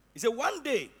 He said one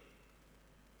day,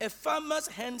 a farmer's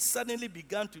hen suddenly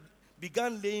began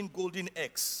laying golden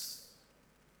eggs.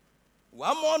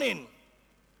 One morning,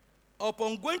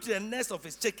 upon going to the nest of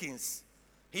his chickens,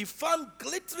 he found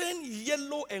glittering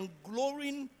yellow and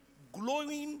glowing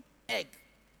egg.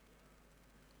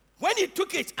 When he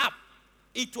took it up,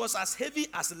 it was as heavy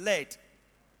as lead,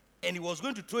 and he was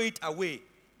going to throw it away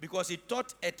because he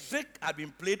thought a trick had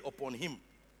been played upon him.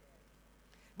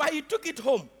 But he took it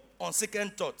home on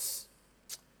second thoughts.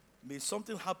 May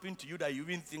something happen to you that you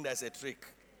even think that's a trick.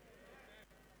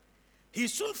 He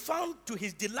soon found to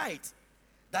his delight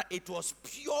that it was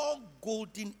pure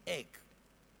golden egg.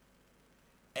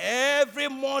 Every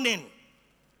morning,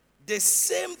 the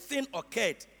same thing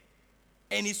occurred,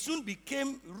 and he soon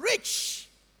became rich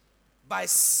by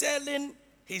selling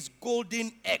his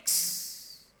golden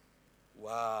eggs.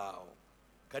 Wow.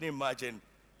 Can you imagine?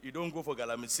 You don't go for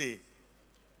Galamsey.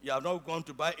 You have not gone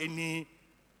to buy any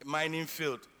mining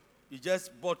field. You just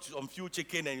bought some few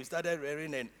chicken and you started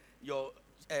rearing, and your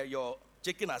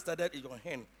chicken has started, your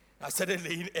hen has started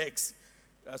laying eggs.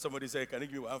 Somebody said, can you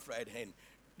give me one fried hen?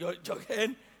 Your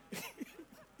hen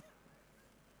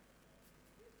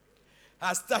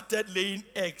has started laying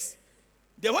eggs.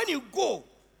 Then when you go,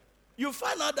 you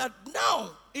find out that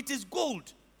now it is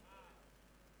gold.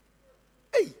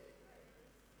 Hey.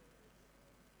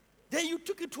 Then you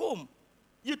took it home.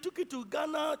 You took it to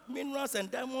Ghana Minerals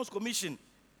and Diamonds Commission.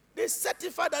 They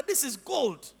certified that this is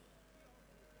gold.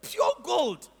 Pure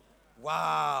gold.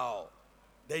 Wow.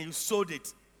 Then you sold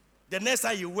it. The next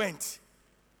time you went,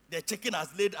 the chicken has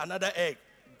laid another egg.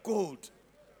 Gold.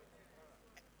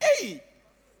 Hey!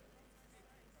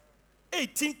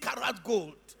 18 karat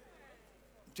gold.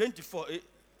 24.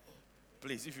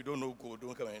 Please, if you don't know gold,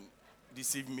 don't come and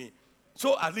deceive me.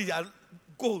 So at least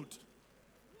gold.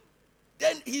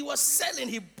 Then he was selling.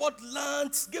 He bought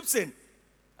lands. Gibson,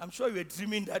 I'm sure you were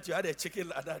dreaming that you had a chicken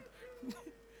like that.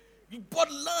 He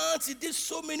bought lands. He did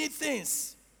so many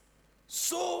things.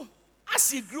 So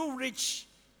as he grew rich,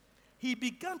 he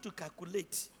began to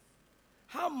calculate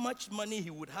how much money he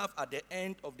would have at the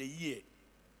end of the year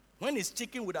when his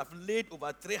chicken would have laid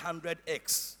over 300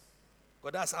 eggs.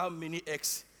 Because that's how many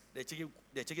eggs the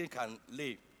chicken can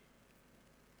lay.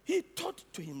 He thought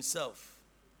to himself,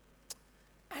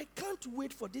 I can't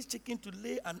wait for this chicken to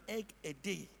lay an egg a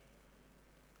day.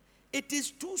 It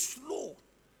is too slow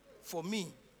for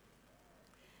me.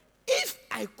 If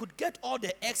I could get all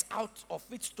the eggs out of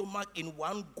its stomach in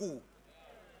one go,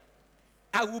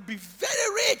 I would be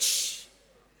very rich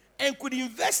and could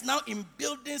invest now in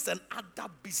buildings and other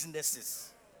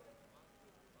businesses.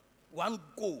 One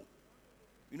go.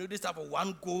 You know, this type of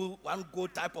one go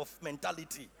type of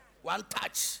mentality. One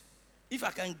touch. If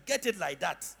I can get it like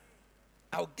that,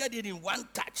 I'll get it in one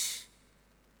touch.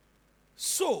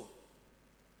 So,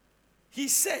 he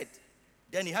said,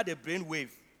 then he had a brainwave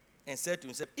and said to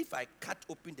himself, if I cut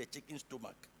open the chicken's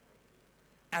stomach,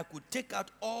 I could take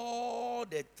out all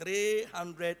the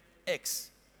 300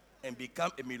 eggs and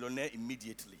become a millionaire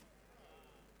immediately.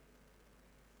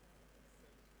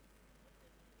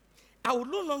 I will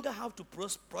no longer have to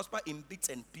prosper in bits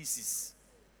and pieces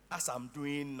as I'm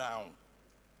doing now.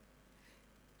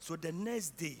 So the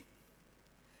next day,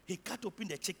 he cut open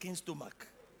the chicken's stomach.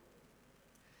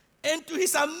 And to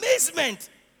his amazement,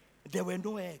 there were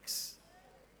no eggs.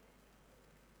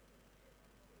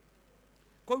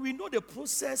 Because we know the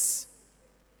process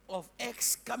of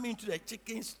eggs coming to the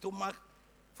chicken's stomach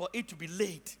for it to be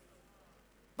laid.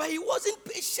 But he wasn't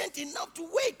patient enough to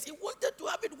wait. He wanted to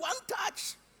have it one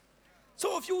touch.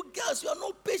 Some of you girls, you are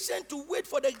not patient to wait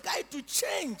for the guy to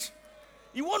change.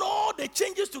 You want all the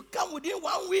changes to come within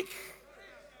 1 week.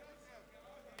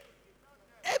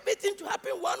 Everything to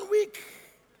happen 1 week.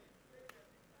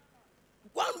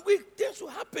 1 week, things will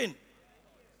happen.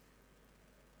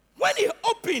 When he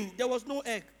opened, there was no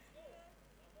egg.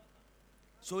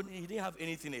 So he didn't have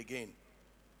anything again.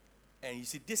 And you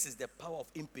see, this is the power of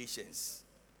impatience.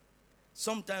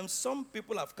 Sometimes some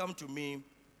people have come to me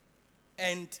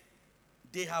and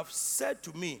they have said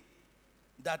to me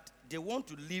that they want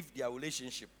to leave their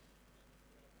relationship.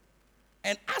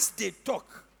 And as they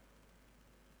talk,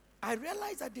 I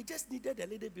realized that they just needed a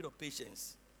little bit of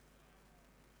patience.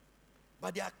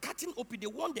 But they are cutting open. They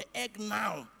want the egg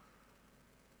now.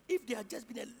 If they had just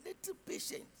been a little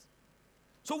patient.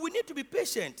 So we need to be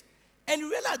patient. And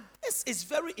realize this is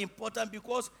very important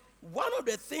because one of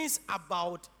the things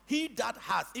about he that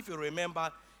hath, if you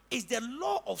remember, is the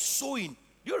law of sowing.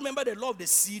 Do you remember the law of the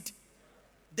seed?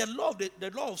 The law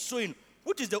of sowing,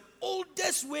 which is the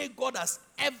oldest way God has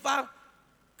ever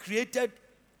created,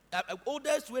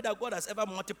 oldest way that God has ever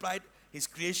multiplied his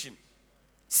creation.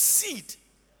 Seed.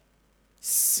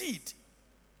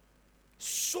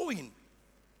 Sowing.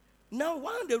 Now,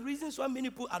 one of the reasons why many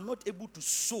people are not able to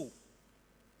sow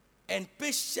and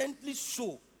patiently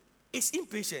sow is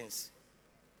impatience.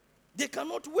 They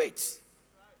cannot wait.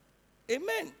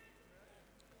 Amen.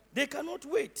 They cannot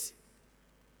wait.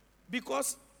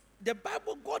 Because the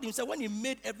Bible, God himself, when he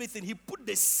made everything, he put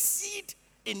the seed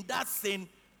in that thing,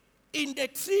 in the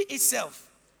tree itself.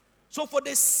 So for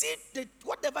the seed,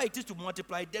 whatever it is to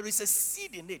multiply, there is a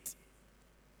seed in it.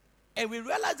 And we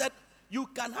realize that you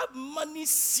can have money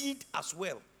seed as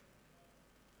well.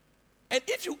 And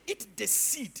if you eat the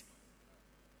seed,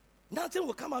 nothing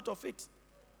will come out of it.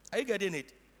 Are you getting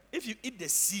it? If you eat the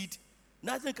seed,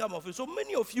 nothing come of it. So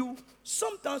many of you,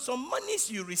 sometimes some monies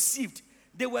you received,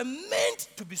 they were meant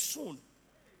to be sown.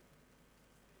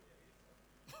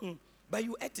 But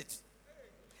you ate it.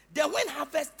 Then when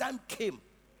harvest time came,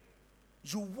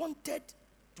 you wanted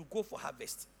to go for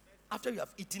harvest after you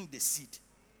have eaten the seed.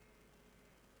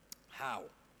 How?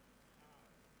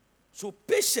 So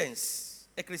patience,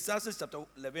 Ecclesiastes chapter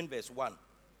 11 verse 1.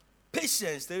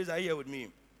 Patience, there is a here with me.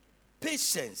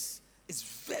 Patience is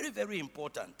very, very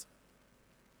important.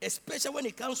 Especially when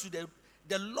it comes to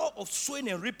the law of sowing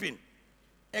and reaping.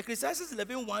 Ecclesiastes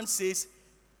 11:1 says,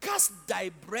 cast thy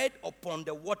bread upon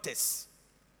the waters,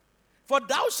 for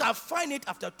thou shalt find it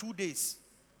after 2 days.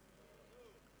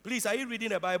 Please, are you reading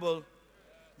the Bible?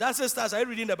 Dancing stars, are you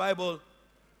reading the Bible?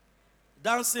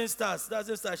 Dancing stars,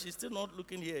 she's still not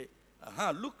looking here.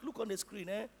 Look on the screen,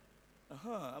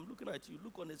 I'm looking at you.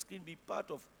 Look on the screen, be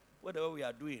part of whatever we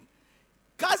are doing.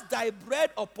 Cast thy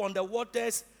bread upon the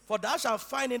waters, for thou shalt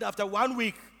find it after 1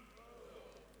 week.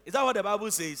 Is that what the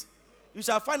Bible says? You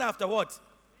shall find after what?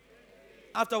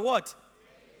 After what?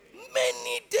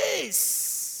 Many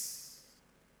days.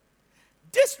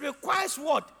 This requires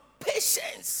what?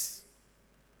 Patience.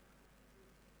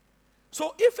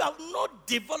 So if you have not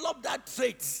developed that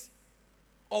trait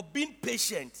of being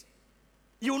patient,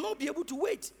 you will not be able to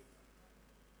wait.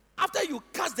 After you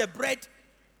cast the bread,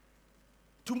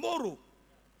 tomorrow.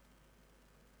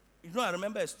 I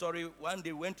remember a story. One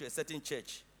day we went to a certain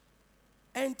church.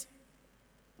 And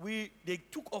they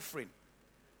took offering.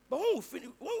 But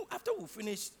after we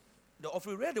finished the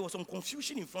offering, there was some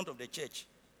confusion in front of the church.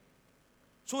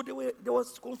 So there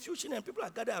was confusion and people are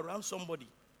gathered around somebody.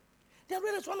 Then I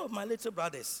realized one of my little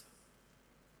brothers,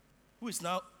 who is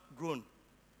now grown.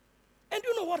 And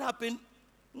you know what happened?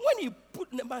 When he put,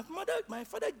 my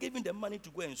father gave him the money to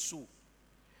go and sow.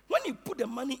 When he put the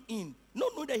money in,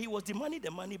 not knowing that he was demanding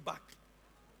the money back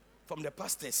from the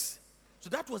pastors. So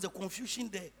that was the confusion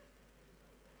there.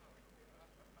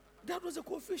 That was the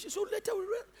confusion. So later we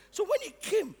read. So when he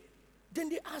came, then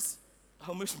they asked,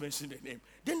 how much mention the name?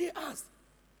 Then they asked,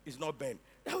 it's not Ben.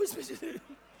 How much mention the name?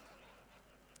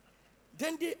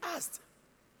 Then they asked,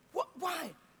 why?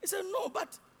 He said, no,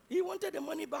 but he wanted the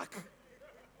money back.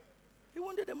 He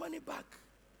wanted the money back.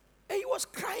 And he was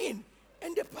crying.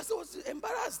 And the pastor was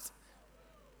embarrassed.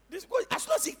 This boy, as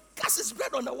soon as he cast his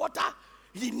bread on the water,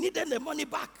 he needed the money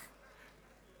back.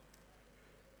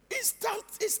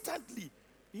 Instantly.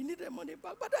 He needed the money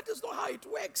back. But that is not how it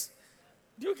works.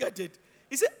 Do you get it?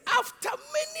 He said, after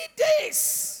many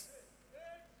days.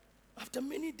 After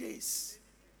many days.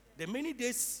 The many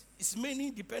days is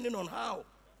many depending on how.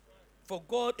 For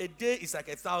God, a day is like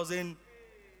 1,000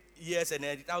 years, and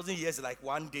 1,000 years is like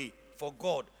 1 day for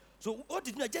God. So what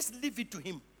did you do? Just leave it to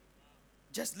him.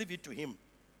 Just leave it to him.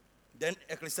 Then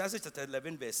Ecclesiastes chapter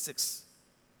 11 verse 6.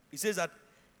 He says that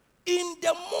in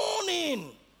the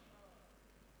morning,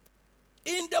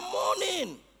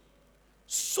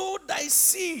 sow thy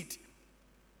seed.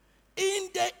 In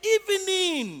the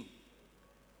evening,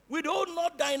 withhold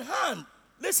not thine hand.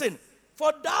 Listen,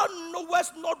 for thou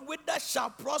knowest not whither shall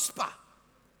prosper,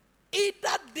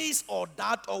 either this or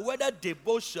that, or whether they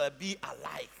both shall be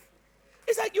alike.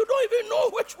 It's like you don't even know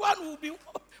which one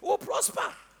will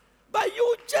prosper. But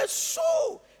you just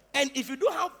sow And if you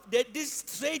don't have this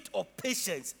trait of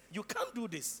patience, you can't do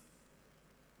this.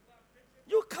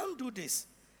 You can't do this.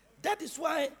 That is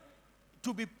why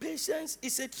to be patient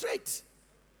is a trait.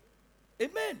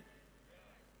 Amen.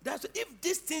 That's if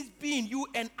these things be in you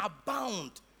and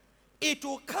abound, it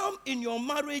will come in your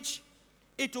marriage,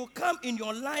 it will come in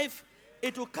your life,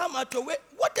 it will come at your way.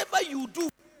 Whatever you do,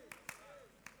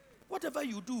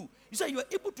 you say you are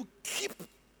able to keep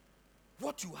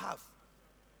what you have.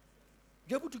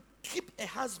 You're able to keep a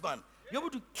husband. You're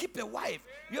able to keep a wife.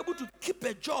 You're able to keep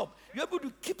a job. You're able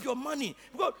to keep your money.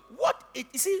 Because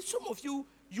you see, some of you,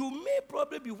 you may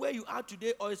probably be where you are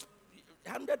today, or it's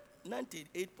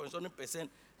 198.7%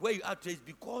 where you are today is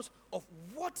because of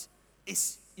what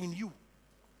is in you.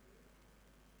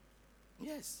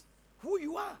 Yes, who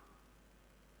you are.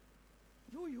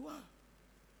 Who you are.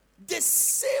 The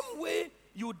same way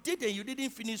you did and you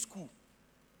didn't finish school.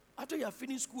 After you have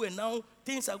finished school and now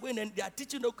things are going and they are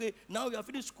teaching, okay, now you have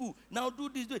finished school, now do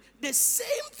this, do it. The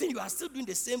same thing, you are still doing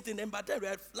the same thing, and by the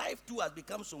time life too has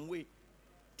become some way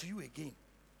to you again.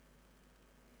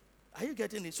 Are you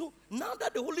getting it? So now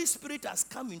that the Holy Spirit has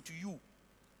come into you,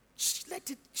 let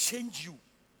it change you.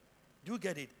 Do you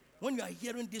get it? When you are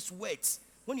hearing these words,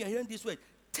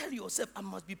 tell yourself, I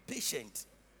must be patient.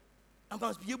 I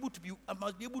must be able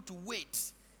to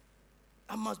wait.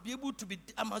 I must be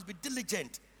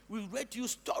diligent. We read you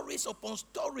stories upon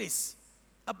stories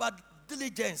about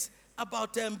diligence,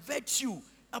 about virtue,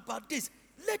 about this.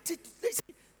 Listen,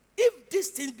 if these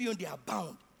things be on their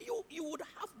bound, you would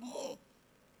have more.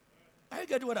 Are you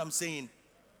getting what I'm saying?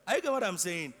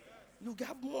 You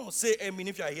have more. Say amen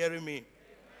if you are hearing me. Amen.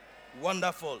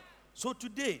 Wonderful. So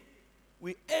today,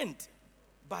 we end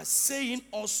by saying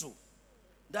also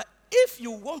that if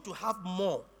you want to have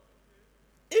more,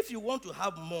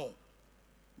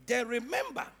 then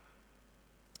remember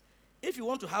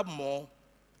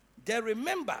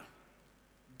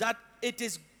that it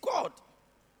is God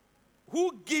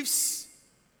who gives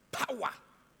power.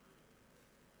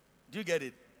 Do you get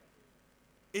it?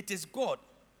 It is God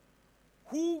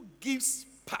who gives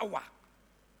power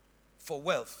for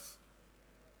wealth.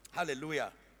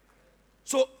 Hallelujah.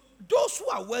 So those who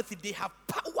are wealthy, they have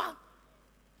power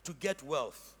to get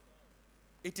wealth.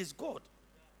 It is God.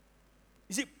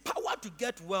 You see, power to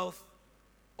get wealth,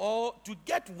 or to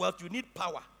get wealth, you need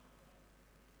power.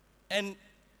 And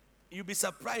you'll be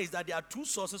surprised that there are two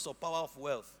sources of power of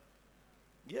wealth.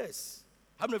 Yes.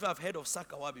 How many of you have heard of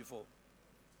Sakawa before?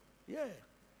 Yeah.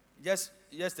 Just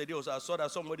yesterday also, I saw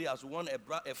that somebody has won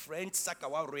a French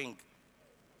Sakawa ring.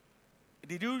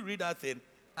 Did you read that thing?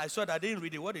 I saw that. I didn't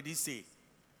read it. What did he say?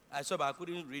 I saw, but I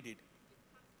couldn't read it.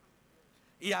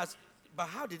 But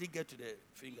how did he get to the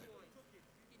finger?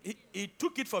 He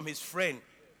took it from his friend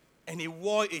and he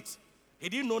wore it. He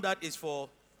didn't know that it's for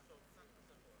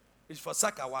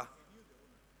Sakawa.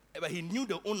 But he knew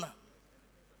the owner.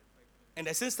 And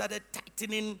the son started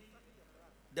tightening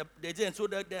the hand. So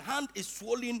the hand is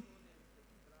swollen.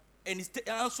 And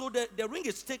so the ring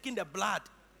is taking the blood.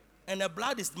 And the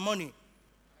blood is money.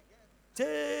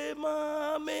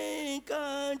 Tema me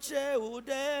kanche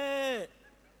ude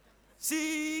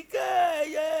Sika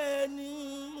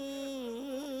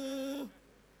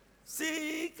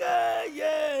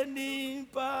yeni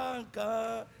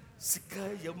panka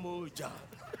Sika yamoja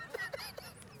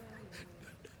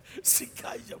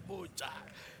Sika yamoja.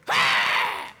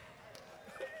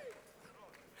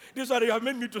 This is why you have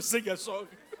made me to sing a song.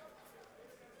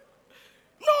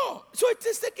 No, so it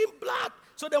is taking blood.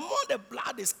 So the more the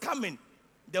blood is coming,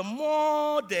 the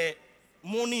more the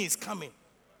money is coming.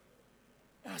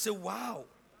 And I say, wow,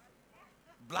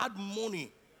 blood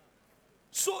money.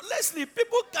 So Leslie,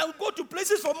 people can go to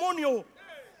places for money. Oh.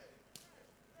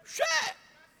 Sure.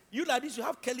 You like this, you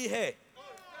have curly hair.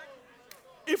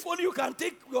 If only you can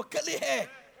take your curly hair.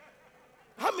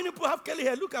 How many people have curly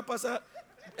hair? Look at Pastor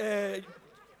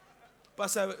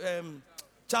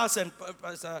Charles and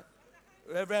Pastor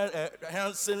Reverend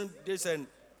Hansen, this and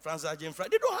Francis Jim Fry.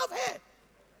 They don't have hair.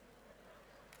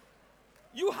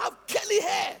 You have curly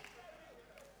hair.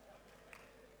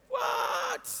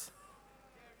 What?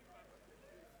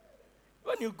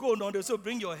 When you go now, they say,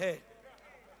 bring your hair.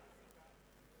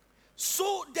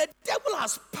 So the devil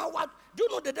has power. Do you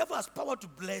know the devil has power to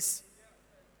bless?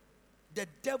 The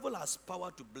devil has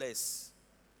power to bless.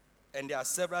 And there are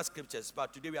several scriptures,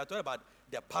 but today we are talking about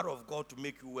the power of God to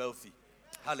make you wealthy.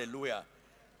 Hallelujah.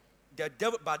 The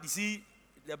devil, but you see,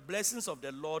 the blessings of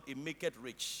the Lord, it maketh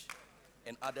rich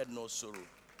and added no sorrow.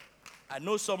 I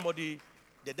know somebody,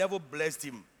 the devil blessed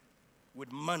him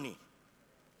with money,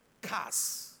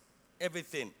 cars,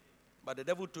 everything. But the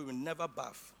devil told him, never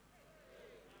bath.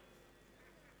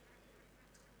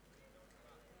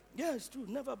 Yeah, it's true.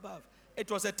 Never bath. It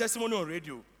was a testimony on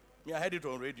radio. Me, I heard it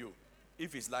on radio.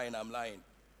 If he's lying, I'm lying.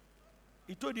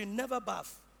 He told you never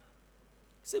bath.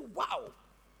 Say, wow.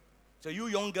 So you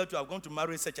young girl to have gone to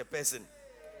marry such a person.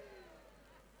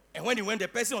 And when he went, the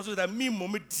person also said, me,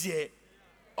 mommy, dear,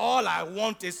 all I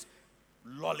want is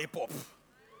lollipop.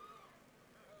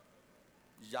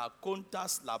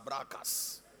 Jacontas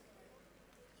labracas.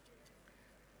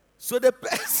 So the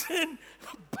person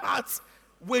baths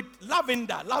with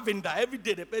lavender every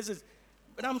day. The person,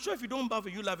 but I'm sure if you don't bath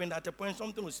with you lavender, at a point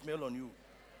something will smell on you.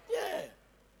 Yeah,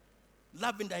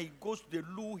 lavender. He goes to the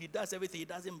loo. He does everything. He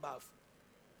doesn't bath.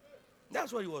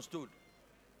 That's what he was told.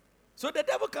 So the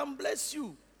devil can bless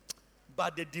you,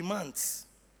 but the demands.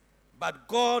 But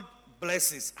God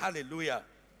blesses. Hallelujah.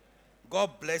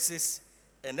 God blesses.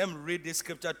 And let me read this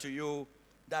scripture to you,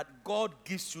 that God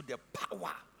gives you the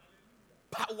power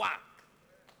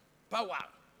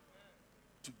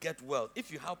to get wealth.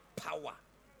 If you have power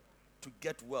to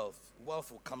get wealth,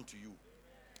 wealth will come to you.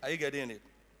 Are you getting it?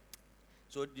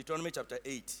 So Deuteronomy chapter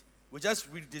 8. We just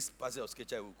read this passage of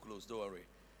scripture, we'll close. Don't worry.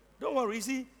 Don't worry. You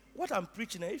see, what I'm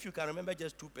preaching, if you can remember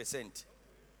just 2%,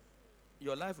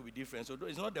 your life will be different. So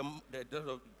it's not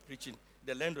the preaching,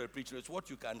 the length of the preaching, it's what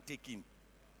you can take in.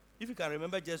 If you can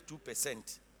remember just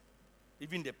 2%,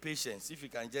 even the patience, if you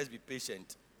can just be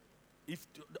patient, if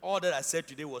all that I said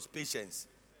today was patience,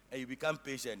 and you become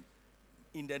patient,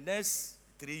 in the next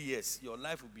 3 years, your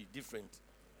life will be different.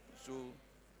 So,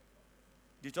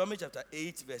 Deuteronomy chapter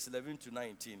 8, verse 11 to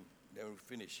 19, then we'll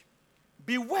finish.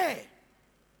 Beware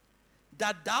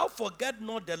that thou forget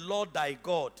not the Lord thy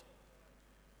God,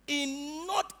 in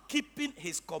not keeping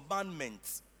his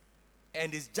commandments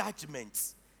and his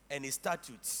judgments and his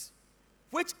statutes,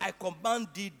 which I command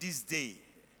thee this day.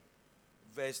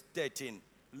 Verse 13.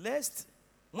 Lest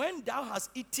when thou hast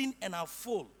eaten and art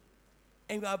full,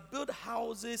 and you have built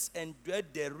houses and dwelt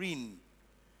therein,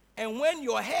 and when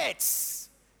your herds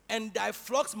and thy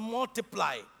flocks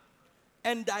multiply,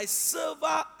 and thy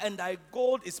silver and thy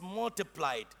gold is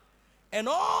multiplied, and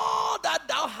all that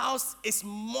thou hast is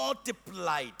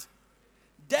multiplied,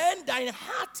 then thine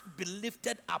heart be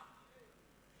lifted up,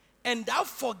 and thou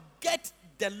forget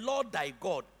the Lord thy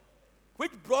God,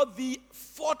 which brought thee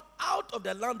forth out of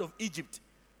the land of Egypt,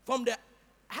 from the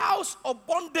house of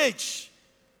bondage.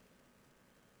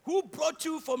 Who brought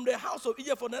you from the house of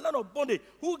Egypt, from the land of bondage?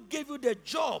 Who gave you the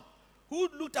job? Who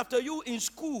looked after you in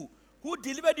school? Who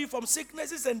delivered you from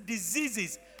sicknesses and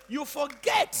diseases? You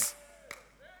forget.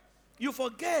 You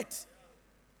forget.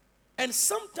 And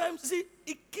sometimes, see,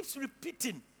 it keeps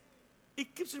repeating.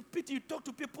 It keeps repeating. You talk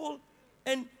to people,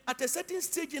 and at a certain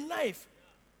stage in life,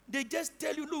 they just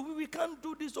tell you, look, we can't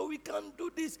do this, or we can't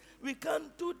do this, we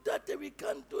can't do that, and we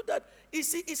can't do that. You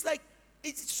see, it's like,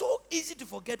 it's so easy to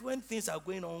forget when things are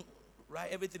going on,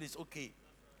 right? Everything is okay.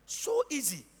 So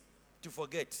easy to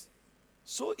forget.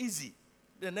 So easy.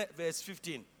 Verse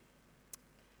 15.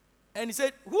 And he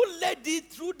said, who led thee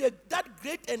through that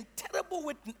great and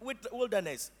terrible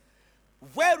wilderness,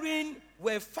 wherein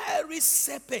were fiery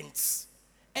serpents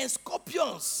and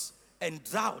scorpions and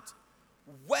drought,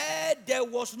 where there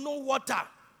was no water?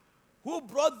 Who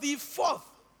brought thee forth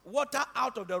water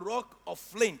out of the rock of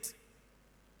flint?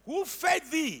 Who fed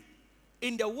thee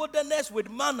in the wilderness with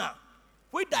manna,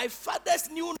 which thy fathers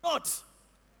knew not,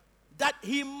 that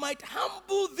he might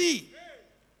humble thee?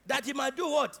 That he might do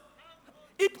what?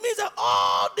 It means that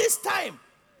all this time,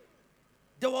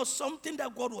 there was something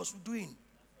that God was doing.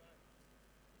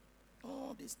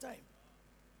 All this time.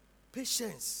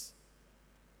 Patience.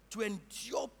 To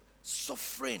endure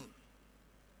suffering.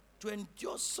 To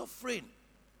endure suffering.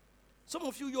 Some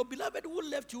of you, your beloved who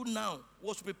left you now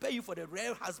was to prepare you for the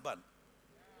real husband.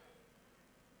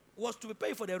 Was to prepare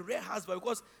you for the real husband,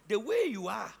 because the way you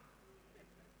are,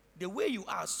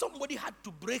 somebody had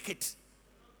to break it.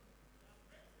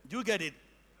 Do you get it?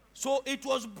 So it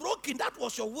was broken. That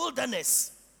was your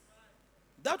wilderness.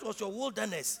 That was your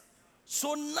wilderness.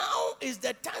 So now is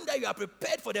the time that you are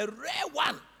prepared for the rare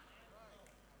one.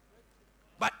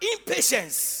 But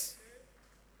impatience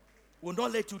will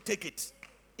not let you take it.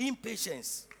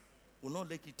 Impatience will not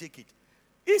let you take it.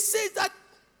 He says that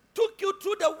took you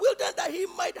through the wilderness that he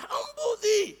might humble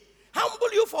thee.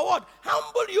 Humble you for what?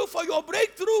 Humble you for your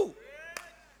breakthrough.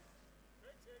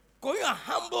 When you are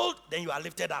humbled, then you are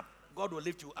lifted up. God will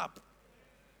lift you up.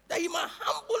 That he might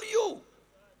humble you.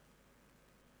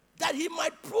 That he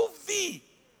might prove thee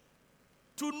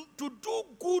to do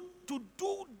good, to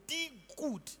do thee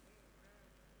good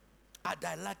at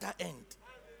thy latter end.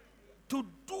 To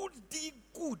do thee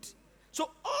good. So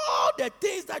all the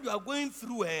things that you are going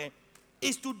through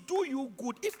is to do you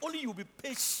good. If only you be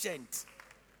patient.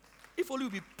 if only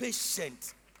you be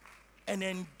patient and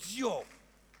endure.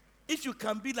 If you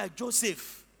can be like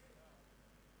Joseph,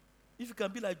 if you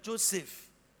can be like Joseph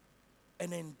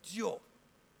and endure,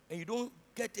 and you don't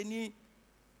get any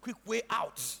quick way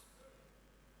out,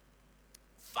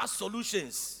 fast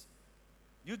solutions,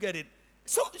 you get it.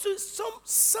 Some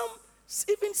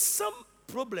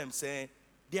problems, they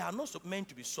are not meant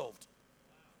to be solved.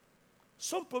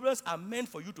 Some problems are meant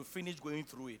for you to finish going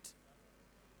through it.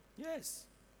 Yes.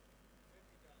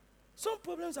 Some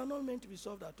problems are not meant to be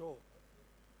solved at all.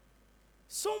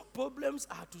 Some problems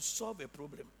are to solve a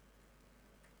problem.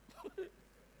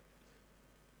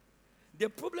 The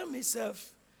problem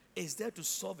itself is there to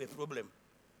solve a problem.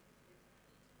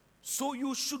 So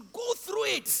you should go through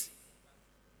it.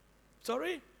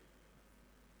 Sorry?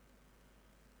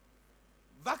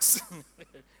 Vaccine.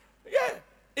 Yeah,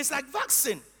 it's like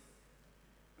vaccine.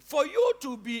 For you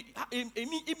to be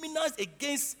immunized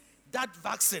against that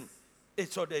vaccine,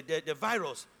 so the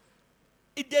virus,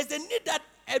 there's a need that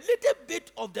a little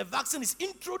bit of the vaccine is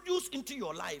introduced into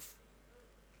your life,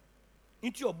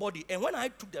 into your body. And when I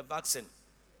took the vaccine,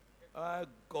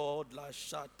 God, la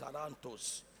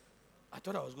shatarantos, I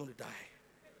thought I was going to die.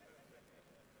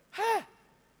 Hey,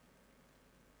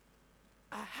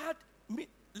 I had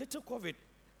little COVID.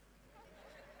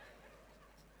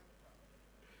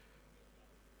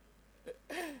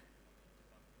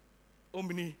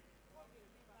 Omni,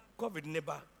 COVID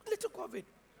neighbor, little COVID.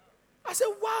 I said,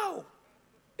 wow,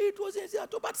 it was easy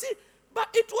at all. But see,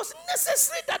 it was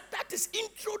necessary that is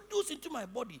introduced into my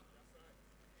body.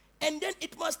 And then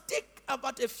it must take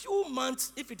about a few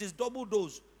months, if it is double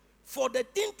dose, for the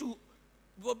thing to,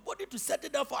 the body to settle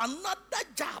down for another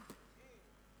jab.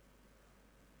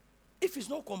 If it's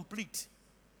not complete,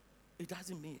 it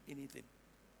doesn't mean anything.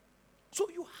 So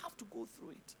you have to go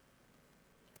through it.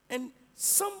 And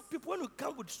some people, when you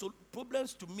come with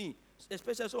problems to me,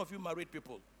 especially some of you married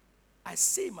people, I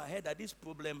say in my head that this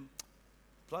problem,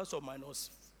 plus or minus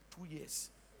 2 years.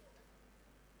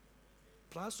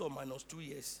 Plus or minus 2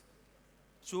 years.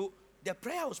 So the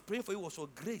prayer I was praying for you was for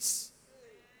grace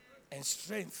and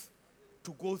strength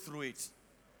to go through it.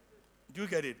 Do you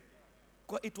get it?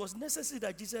 Because it was necessary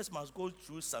that Jesus must go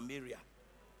through Samaria.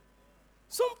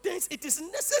 Some things it is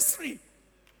necessary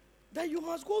that you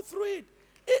must go through it.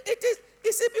 It is,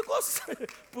 you see, because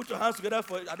put your hands together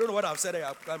for, I don't know what I've said,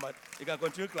 but you can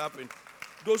continue clapping.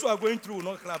 Those who are going through will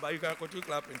not clap, but you can continue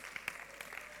clapping.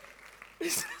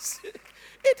 It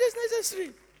is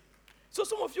necessary. So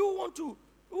some of you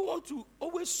who want to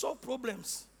always solve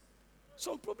problems.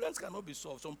 Some problems cannot be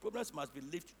solved. Some problems must be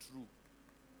lived through.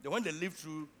 Then when they live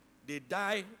through, they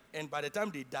die, and by the time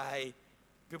they die,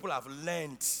 people have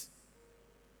learned.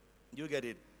 You get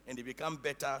it? And they become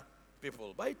better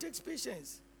people. But it takes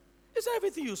patience. It's not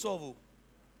everything you solve.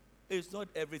 It's not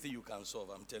everything you can solve,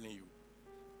 I'm telling you.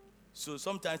 So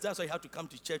sometimes that's why you have to come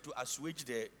to church to assuage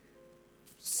the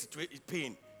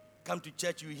pain. Come to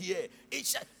church, you hear,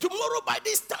 tomorrow by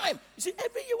this time. You see,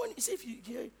 every year when you see, if you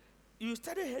hear, you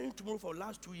started hearing tomorrow for the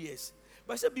last 2 years.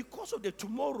 But I said, because of the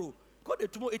tomorrow,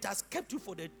 it has kept you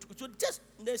for so just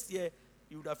next year,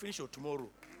 you would have finished your tomorrow.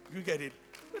 You get it?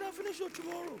 You would have finished your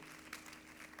tomorrow.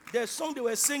 The song they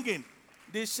were singing,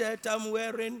 this shirt I'm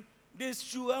wearing, this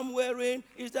shoe I'm wearing,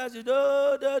 is that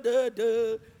da da da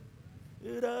da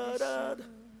da da da.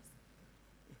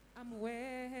 I'm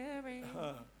wearing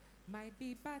might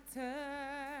be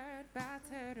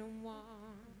battered and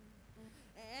worn,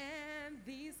 and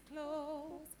these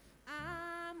clothes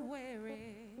I'm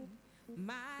wearing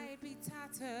might be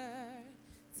tattered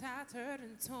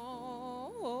and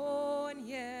torn,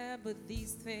 yeah, but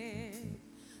these things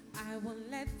I won't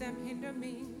let them hinder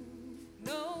me,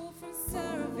 no, from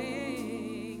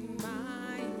serving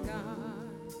my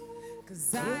God,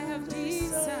 'cause I have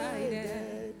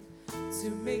decided to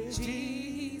make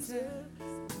Jesus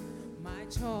my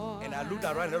choice. And I looked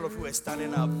around, a lot of you were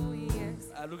standing up. Yes.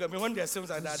 I look at me when there's things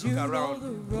like that, I You look know around.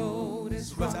 the road is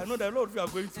Because rough, I know that a lot of you are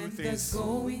going through and things. the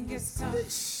going gets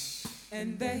tough,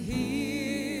 and the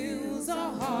hills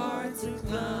are hard to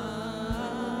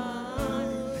climb.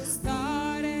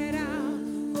 Started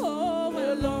out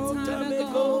a long time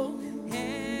ago,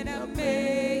 and I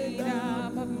made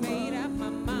up my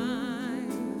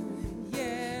mind.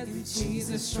 Yes, with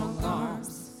Jesus' strong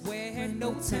arms, where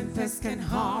no tempest can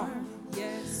harm.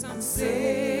 Yes, I'm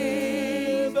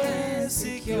safe and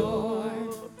secure.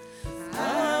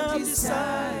 I've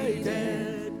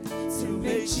decided to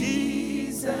make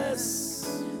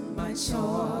Jesus my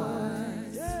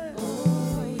choice. Yes.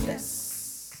 Oh, yes.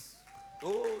 Yes.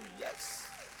 Oh, yes.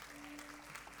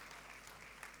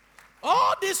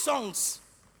 All these songs,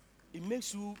 it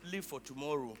makes you live for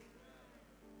tomorrow.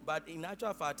 But in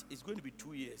actual fact, it's going to be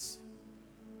 2 years.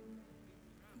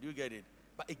 Do you get it?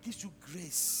 But it gives you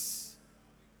grace.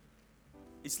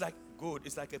 It's like gold.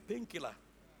 It's like a painkiller.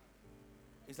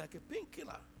 It's like a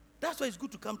painkiller. That's why it's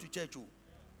good to come to church. Oh.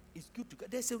 It's good to come.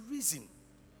 There's a reason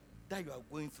that you are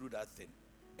going through that thing.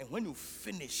 And when you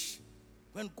finish,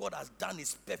 when God has done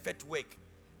his perfect work,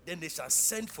 then they shall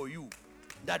send for you.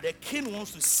 That the king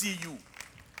wants to see you.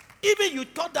 Even you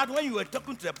thought that when you were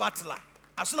talking to the butler,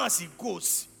 as soon as he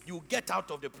goes, you get out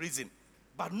of the prison.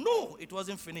 But no, it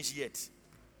wasn't finished yet.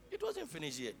 It wasn't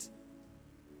finished yet.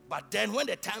 But then when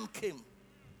the time came,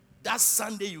 that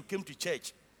Sunday you came to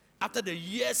church, after the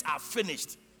years are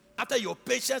finished, after your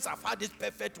patients have had this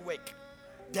perfect work,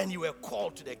 then you were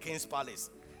called to the king's palace.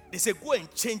 They said, go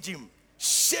and change him,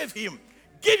 shave him,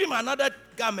 give him another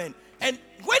garment. And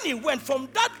when he went, from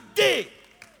that day,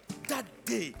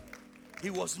 he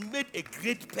was made a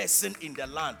great person in the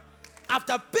land.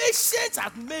 After patience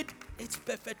had made its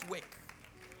perfect work.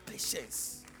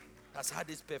 Patience has had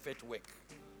its perfect work.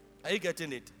 Are you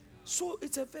getting it? So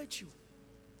it's a virtue.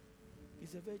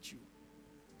 It's a virtue.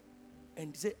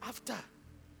 And say after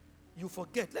you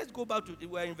forget. Let's go back to,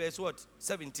 we're in verse what?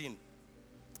 17.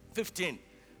 15.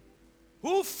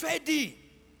 Who fed thee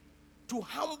to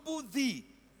humble thee,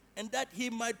 and that he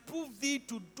might prove thee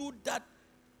to do that,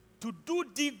 to do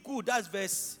thee good. That's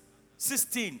verse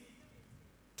 16.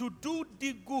 To do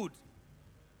thee good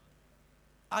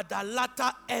at the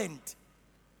latter end.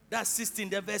 That's 16.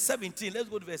 Then verse 17. Let's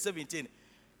go to verse 17.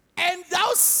 And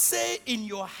thou say in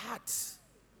your heart,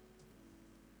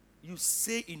 you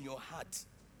say in your heart,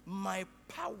 my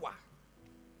power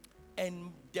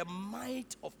and the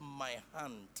might of my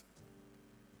hand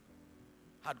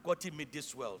had gotten me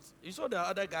this wealth. You saw the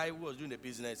other guy who was doing the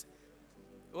business.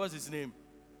 What was his name?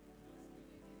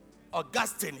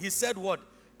 Augustine. He said what?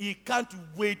 He can't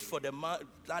wait for that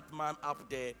man up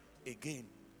there again.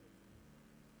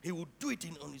 He will do it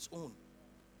on his own.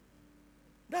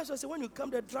 That's why I say when you come,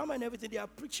 the drama and everything, they are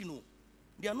preaching you.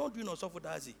 They are not doing us for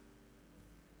Dazi.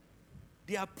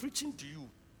 They are preaching to you.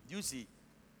 Do you see?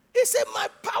 He said, my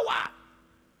power.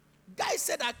 Guy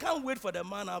said, I can't wait for the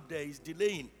man up there. He's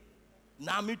delaying.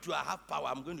 Now me too, I have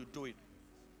power. I'm going to do it.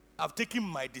 I've taken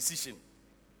my decision.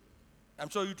 I'm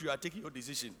sure you two are taking your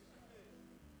decision.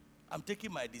 I'm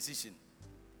taking my decision.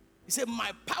 He said,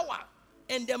 my power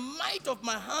and the might of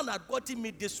my hand had gotten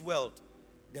me this world.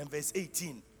 Then verse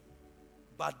 18.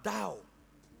 But thou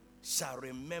shalt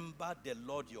remember the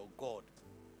Lord your God.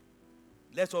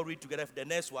 Let's all read together the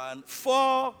next one.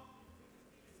 For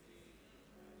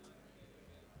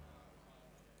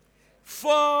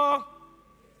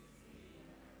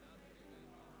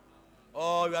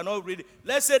oh, you are not reading.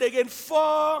 Let's say it again.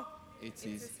 For it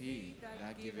is he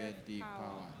that giveth thee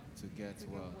power to get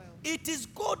wealth. it is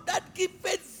God that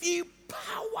giveth thee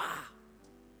power.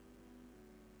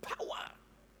 Power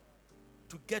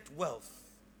to get wealth.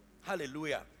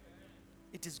 Hallelujah.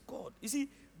 It is God. You see,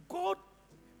 God,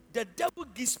 the devil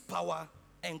gives power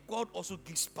and God also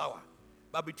gives power.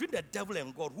 But between the devil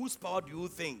and God, whose power do you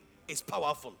think is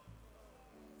powerful?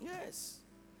 Yes.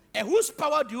 And whose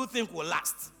power do you think will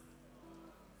last?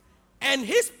 And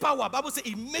his power, Bible says,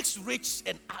 it makes rich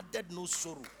and added no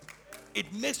sorrow.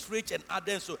 It makes rich and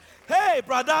added sorrow. Hey,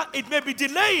 brother, it may be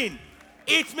delaying.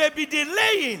 It may be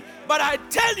delaying. But I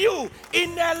tell you,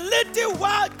 in a little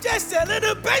while, just a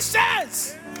little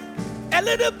patience. A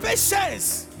little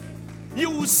patience. You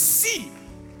will see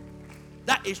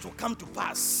that it will come to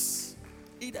pass.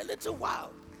 In a little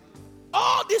while.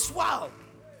 All this while,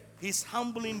 he's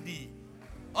humbling thee.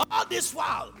 All this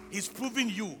while, he's proving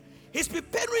you. He's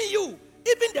preparing you.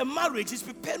 Even the marriage, he's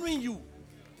preparing you.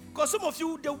 Because some of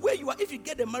you, the way you are, if you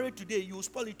get the marriage today, you will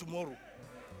spoil it tomorrow.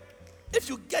 If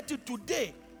you get it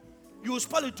today, you will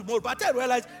spoil it tomorrow. But I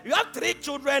realize you have 3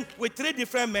 children with 3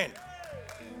 different men.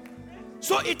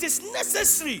 So it is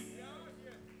necessary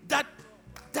that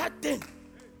that thing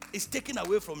is taken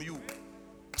away from you.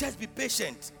 Just be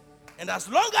patient. And as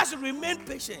long as you remain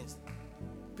patient,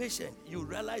 you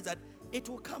realize that it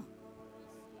will come.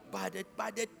 By the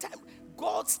time,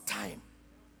 God's time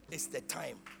is the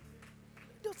time.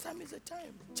 God's time is the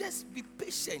time. Just be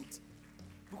patient.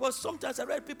 Because sometimes I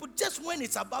read people, just when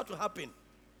it's about to happen,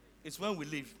 it's when we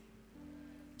leave.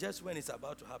 Just when it's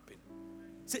about to happen.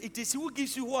 So it is he who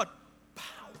gives you what?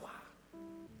 Power.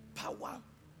 Power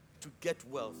to get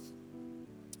wealth.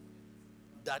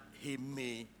 That he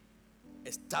may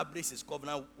establish his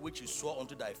covenant which he swore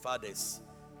unto thy fathers.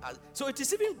 So it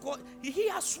is even God. He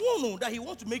has sworn that he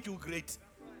wants to make you great.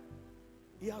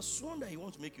 He has sworn that he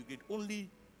wants to make you great.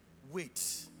 Only wait.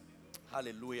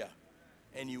 Hallelujah.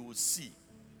 And you will see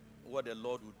what the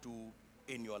Lord will do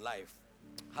in your life.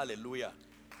 Hallelujah.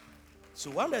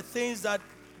 So one of the things that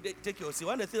one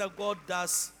of the things that God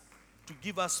does to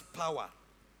give us power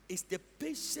is the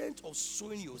patience of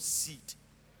sowing your seed,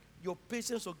 your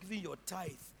patience of giving your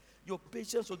tithe, your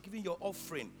patience of giving your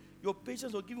offering, your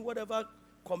patience of giving whatever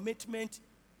commitment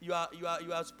you are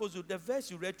supposed to. The verse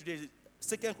you read today is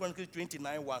 2 Chronicles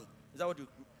 29:1. Is that what you?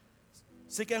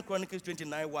 2 Chronicles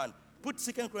 29:1. Put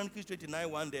 2 Chronicles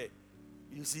 29:1 there.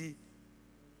 You see,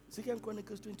 2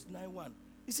 Chronicles 29:1.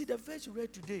 You see the verse you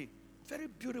read today. Very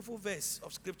beautiful verse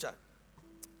of scripture.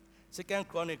 2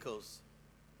 Chronicles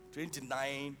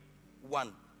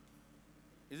 29:1.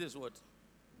 Is this what?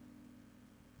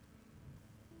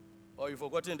 Or you've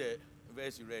forgotten the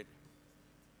verse you read?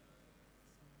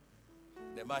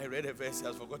 The man who read the verse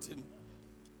has forgotten.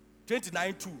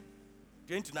 29:2.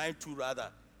 29:2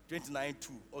 rather.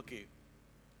 29:2. Okay.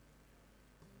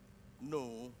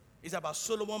 No. It's about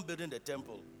Solomon building the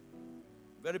temple.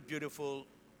 Very beautiful.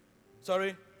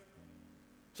 Sorry?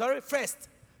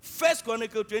 First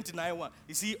Chronicle 29:1.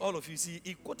 You see, all of you see,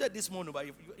 he quoted this morning, but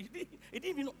he didn't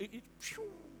even know.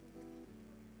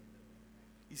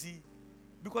 You see,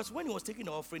 because when he was taking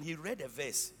the offering, he read a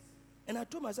verse. And I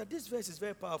told him, I said, this verse is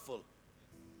very powerful.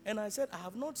 And I said, I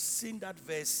have not seen that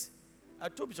verse. I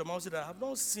told Bishop Mount that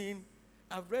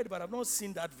I've read, but I've not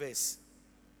seen that verse.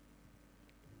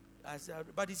 I said,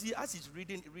 but you see, as he's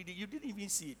reading, you didn't even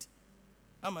see it.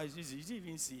 How much is it? You didn't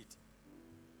even see it.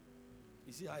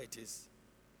 You see how it is.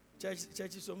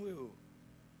 Church is somewhere.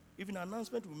 Even an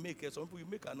announcement we make, some people you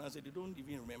make an announcement, they don't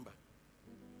even remember.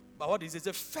 But what is it?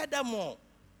 It's furthermore,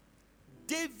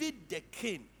 David the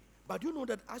king. But do you know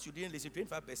that as you didn't listen,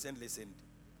 25% listened?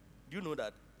 Do you know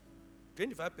that?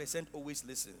 25% always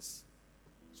listens.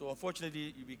 So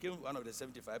unfortunately, you became one of the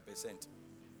 75%.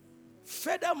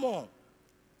 Furthermore,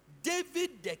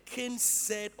 David the king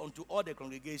said unto all the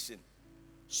congregation,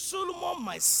 Solomon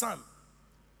my son,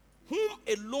 whom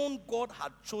alone God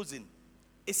had chosen,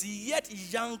 is yet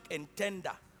young and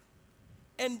tender,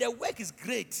 and the work is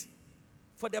great,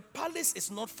 for the palace is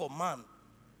not for man,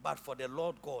 but for the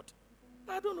Lord God.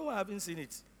 I don't know why I haven't seen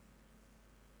it.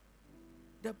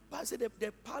 The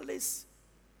palace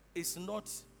is not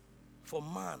for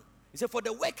man. He said, for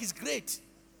the work is great.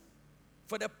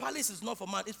 For the palace is not for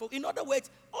man. It's for, in other words,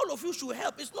 all of you should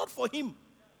help. It's not for him.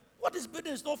 What is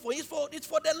building is not for him. It's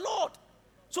for the Lord.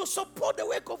 So support the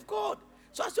work of God.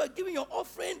 So as you are giving your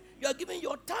offering, you are giving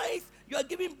your tithe, you are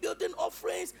giving building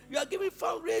offerings, you are giving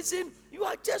fundraising, you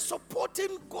are just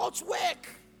supporting God's work.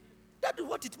 That is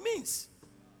what it means.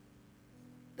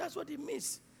 That's what it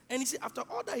means. And you see, after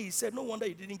all that he said, no wonder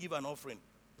he didn't give an offering.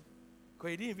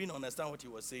 Because he didn't even understand what he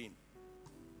was saying.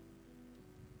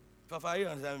 Papa, you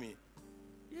understand me?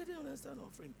 He didn't understand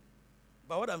offering.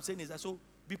 But what I'm saying is that, so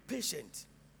be patient.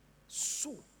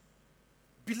 So,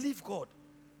 believe God.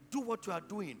 Do what you are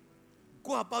doing.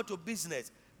 Go about your business.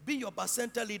 Be your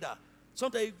bacenta leader.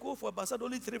 Sometimes you go for a bacenta,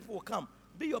 only 3 people come.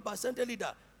 Be your bacenta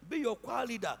leader. Be your choir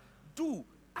leader. Do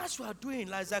as you are doing,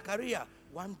 like Zachariah.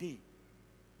 One day,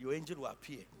 your angel will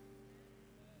appear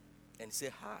and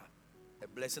say, a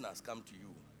blessing has come to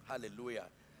you. Hallelujah.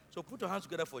 So put your hands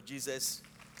together for Jesus.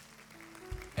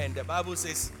 And the Bible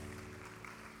says,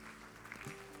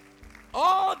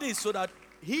 all this so that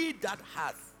he that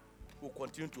hath will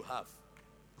continue to have,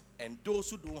 and those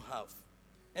who don't have.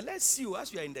 And let's see you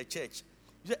as you are in the church.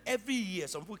 You say every year,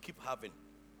 some people keep having.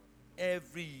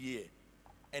 Every year.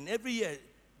 And every year,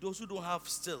 those who don't have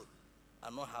still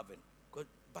are not having.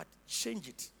 But change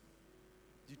it.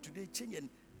 Today, change and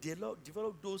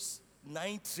develop those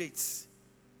 9 traits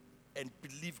and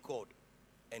believe God,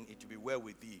 and it will be well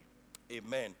with thee.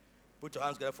 Amen. Put your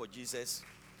hands together for Jesus.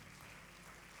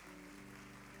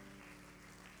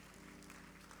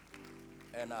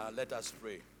 And let us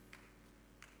pray.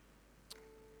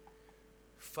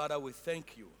 Father, we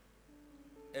thank you.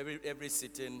 Every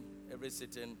sitting.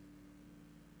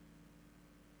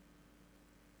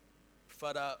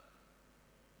 Father,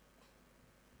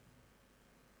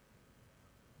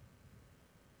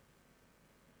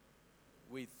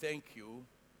 we thank you.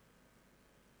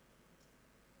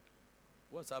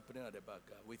 What's happening at the back?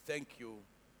 We thank you.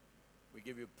 We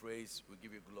give you praise. We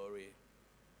give you glory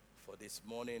for this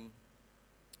morning,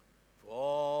 for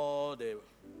all the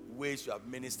ways you have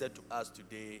ministered to us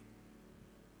today,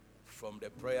 from the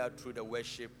prayer through the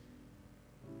worship,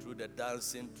 through the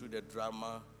dancing, through the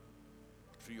drama,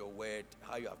 through your word,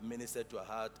 how you have ministered to our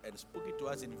heart and spoken to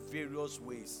us in various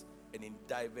ways and in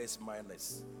diverse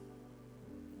manners.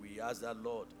 We ask that,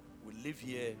 Lord, we live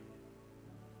here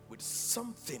with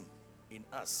something in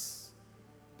us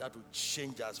that will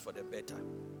change us for the better.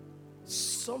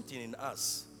 Something in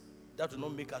us That will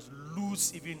not make us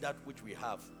lose even that which we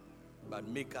have, but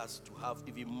make us to have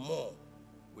even more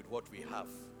with what we have.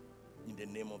 In the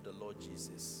name of the Lord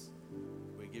Jesus,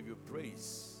 we give you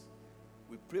praise.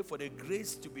 We pray for the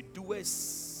grace to be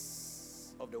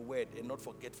doers of the word and not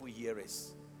forgetful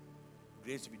hearers.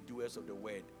 Grace to be doers of the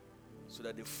word, so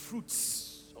that the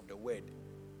fruits of the word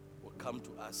will come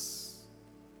to us.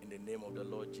 In the name of the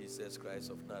Lord Jesus Christ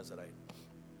of Nazareth,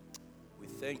 we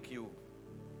thank you,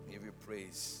 give you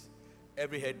praise.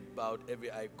 Every head bowed,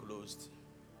 every eye closed.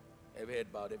 Every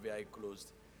head bowed, every eye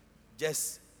closed.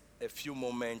 Just a few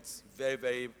moments, very,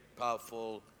 very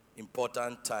powerful,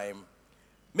 important time.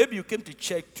 Maybe you came to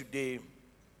church today,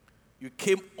 you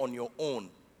came on your own,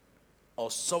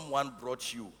 or someone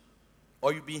brought you,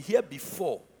 or you've been here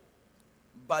before,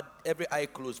 but every eye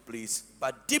closed, please.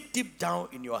 But deep, deep down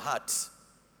in your heart,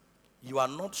 you are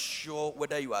not sure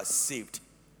whether you are saved.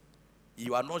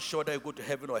 You are not sure whether you go to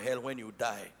heaven or hell when you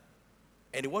die.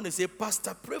 And you want to say,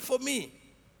 Pastor, pray for me.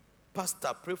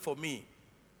 Pastor, pray for me.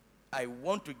 I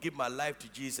want to give my life to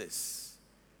Jesus.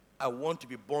 I want to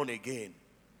be born again.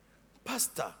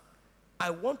 Pastor, I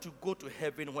want to go to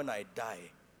heaven when I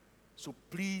die. So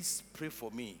please pray for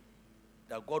me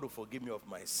that God will forgive me of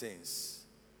my sins.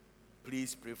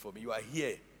 Please pray for me. You are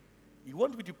here. You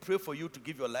want me to pray for you to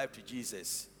give your life to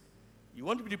Jesus. You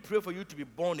want me to pray for you to be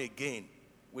born again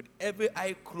with every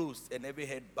eye closed and every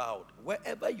head bowed.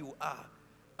 Wherever you are,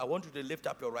 I want you to lift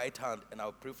up your right hand and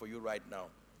I'll pray for you right now.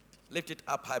 Lift it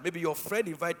up high. Maybe your friend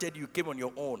invited you, came on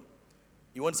your own.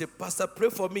 You want to say, Pastor, pray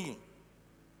for me.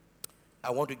 I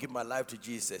want to give my life to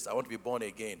Jesus. I want to be born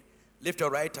again. Lift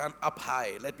your right hand up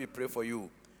high. Let me pray for you.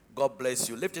 God bless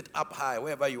you. Lift it up high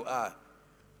wherever you are.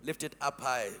 Lift it up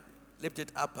high. Lift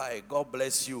it up high. God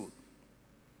bless you.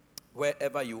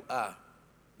 Wherever you are.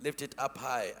 Lift it up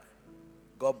high.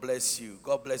 God bless you.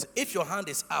 God bless you. If your hand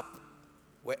is up,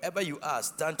 wherever you are,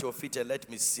 stand to your feet and let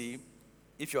me see.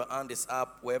 If your hand is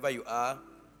up, wherever you are,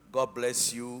 God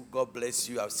bless you. God bless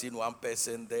you. I've seen one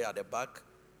person there at the back.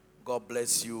 God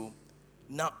bless you.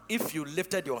 Now, if you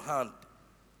lifted your hand,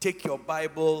 take your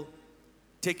Bible,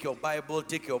 take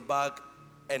your bag,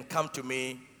 and come to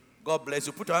me. God bless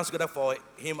you. Put your hands together for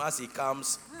him as he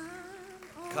comes.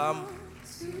 Come.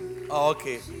 Oh,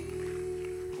 okay.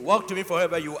 Walk to me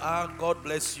forever you are. God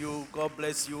bless you. God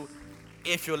bless you.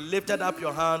 If you lifted up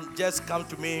your hand, just come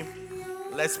to me.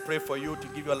 Let's pray for you to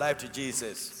give your life to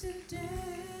Jesus.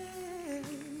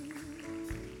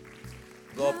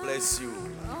 God bless you.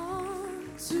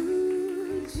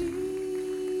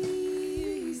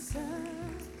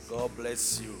 God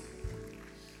bless you.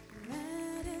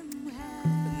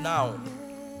 Now,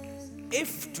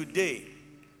 if today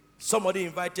somebody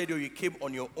invited you, you came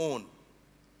on your own,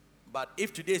 but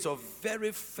if today is your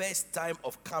very first time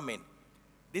of coming,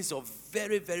 this is your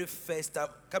very, very first time.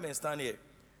 Come and stand here.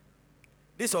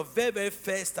 This is your very, very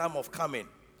first time of coming.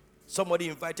 Somebody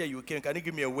invited you, came. Can you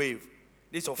give me a wave?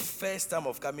 This is your first time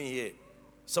of coming here.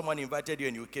 Someone invited you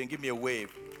and you came. Give me a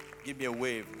wave. Give me a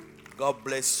wave. God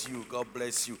bless you. God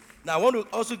bless you. Now, I want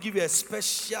to also give you a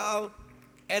special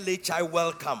LHI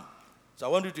welcome. So I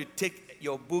want you to take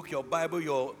your book, your Bible,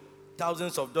 your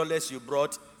thousands of dollars you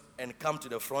brought, and come to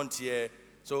the front here.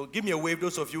 So give me a wave,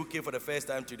 those of you who came for the first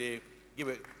time today.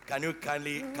 Can you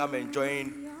kindly come and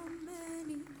join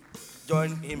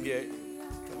him here?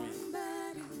 Come here.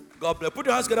 God bless. Put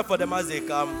your hands together for them as they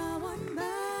come.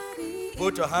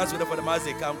 Put your hands together for them as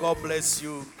they come. God bless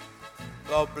you.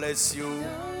 God bless you.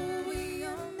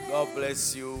 God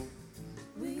bless you.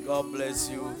 God bless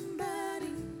you.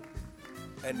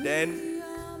 And then,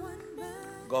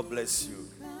 God bless you.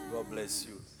 God bless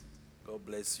you. God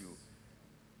bless you.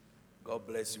 God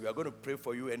bless you. We are going to pray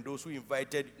for you and those who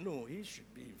invited. No, he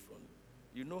should be in front.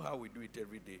 You know how we do it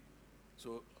every day.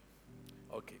 So,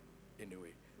 okay. Anyway.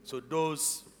 So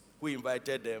those who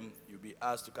invited them, you'll be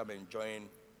asked to come and join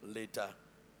later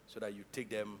so that you take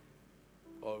them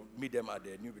or meet them at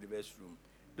the New Believers room.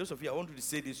 Those of you, I want you to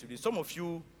say this to you. Some of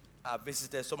you are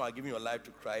visitors. Some are giving your life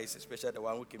to Christ, especially the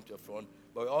one who came to the front.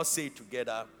 But we all say it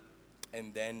together.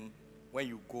 And then when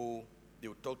you go, they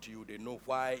will talk to you. They know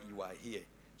why you are here.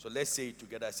 So let's say it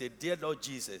together. Say, Dear Lord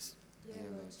Jesus, Dear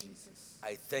Lord Jesus,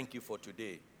 I thank you for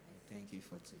today. I thank you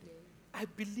for today. I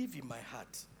believe in my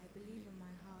heart I believe in my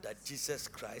heart that Jesus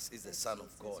Christ is the Son of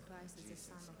God. Christ is the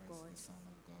Son of God.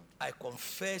 I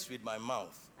confess with my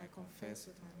mouth I confess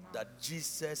with my mouth that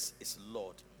Jesus is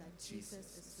Lord. that Jesus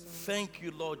is Lord. Thank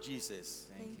you, Lord Jesus,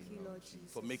 Thank you, Lord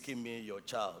Jesus, for making me your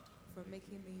child. for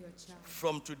making me your child.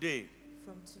 From today,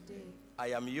 From today, I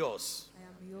am yours I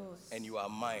am yours, and you are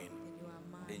mine. and you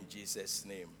are mine. In Jesus'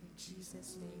 name, In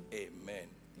Jesus' name, amen.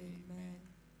 amen.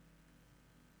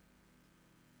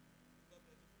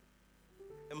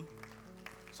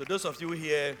 So those of you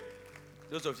here,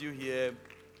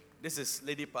 this is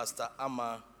Lady Pastor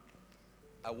Amma.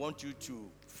 I want you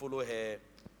to follow her.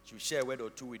 She'll share a word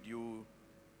or two with you.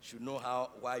 She'll know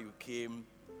why you came,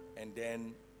 and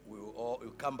then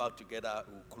we'll come back together.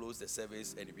 We'll close the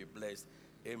service, and you'll be blessed.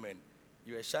 Amen.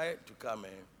 You were shy to come,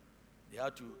 man. You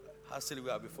had to hustle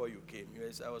you before you came.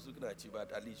 I was looking at you,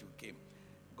 but at least you came.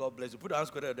 God bless you. Put your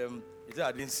hands together at them. He said,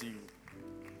 I didn't see you.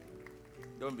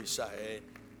 Don't be shy. Eh?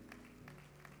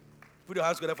 Put your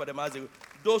hands together for them.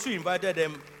 Those who invited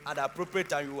them at the appropriate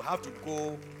time, you will have to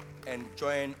go and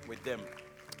join with them.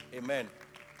 Amen.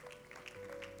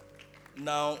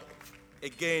 Now,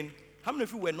 again, how many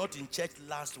of you were not in church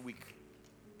last week?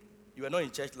 You were not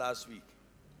in church last week.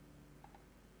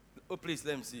 Oh, please,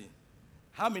 let me see.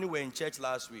 How many were in church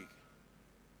last week?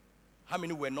 How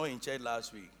many were not in church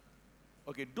last week?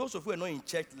 Okay, those of you who were not in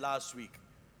church last week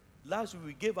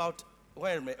we gave out,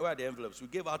 where are the envelopes? We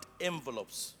gave out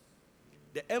envelopes.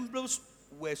 The envelopes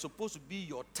were supposed to be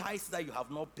your tithes that you have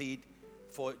not paid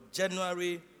for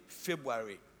January,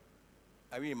 February.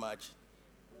 Are we in March?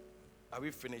 Are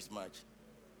we finished March?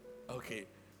 Okay.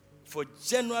 For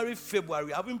January, February,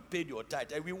 you haven't paid your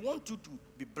tithe, and we want you to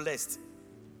be blessed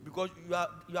because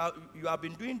you have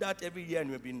been doing that every year,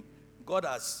 and God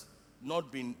has not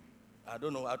been, I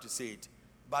don't know how to say it,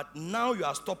 but now you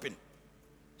are stopping.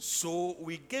 So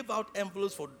we gave out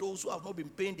envelopes for those who have not been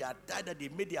paying their tithe, that they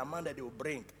made the amount that they will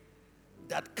bring.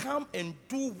 That come and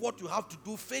do what you have to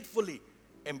do faithfully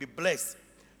and be blessed.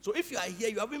 So if you are here,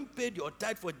 you haven't paid your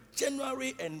tithe for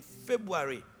January and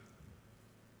February.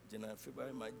 January,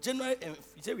 February, March. January and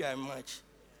you say we are in March.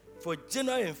 For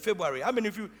January and February, how many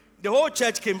of you? The whole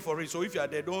church came for it. So if you are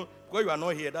there, because you are not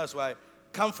here, that's why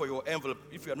come for your envelope.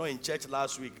 If you are not in church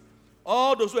last week,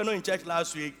 all those who are not in church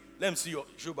last week, let me see your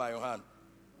show by your hand.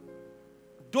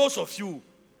 Those of you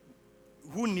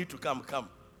who need to come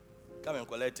and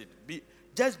collect it.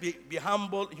 Be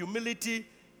humble. Humility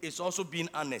is also being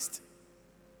honest.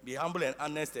 Be humble and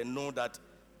honest and know that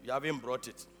you haven't brought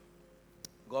it.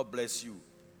 God bless you.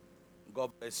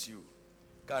 God bless you.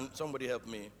 Can somebody help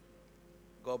me?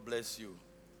 God bless you.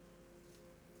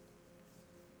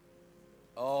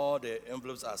 All the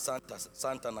envelopes are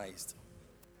santanized.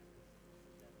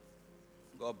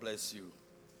 God bless you.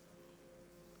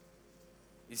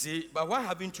 You see, but why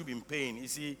haven't you been paying? You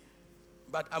see,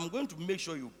 but I'm going to make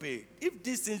sure you pay. If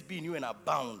these things be in you and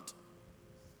abound,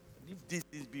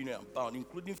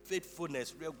 including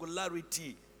faithfulness,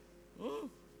 regularity,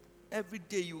 every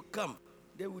day you come,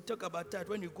 then we talk about that.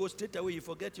 When you go straight away, you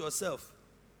forget yourself.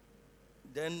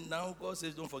 Then now God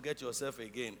says, don't forget yourself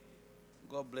again.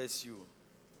 God bless you.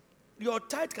 Your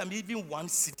tithe can be even one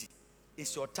cedi.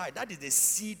 It's your tithe. That is the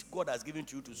seed God has given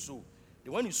to you to sow.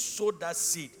 Then when you sow that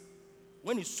seed,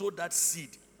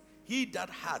 he that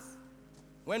hath,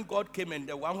 when God came and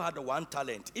the one who had the 1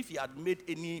 talent, if he had made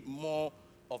any more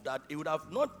of that, he would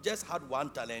have not just had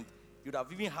 1 talent, he would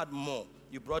have even had more.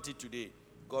 You brought it today.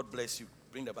 God bless you.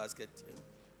 Bring the basket.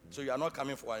 So you are not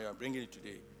coming for one, you are bringing it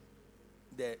today.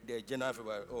 The January,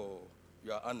 February,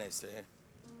 you are honest.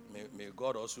 May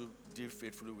God also deal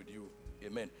faithfully with you.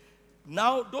 Amen.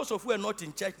 Now, those of you who are not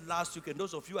in church last week, and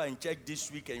those of you who are in church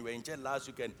this week, and you were in church last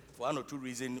weekend for 1 or 2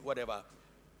 reasons, whatever,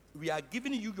 we are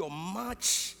giving you your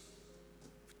March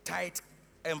tithe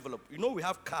envelope. You know we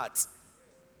have cards.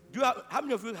 How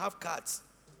many of you have cards?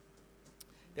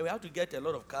 Then we have to get a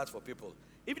lot of cards for people.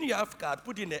 Even if you have card,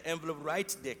 put in the envelope,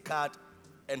 write the card,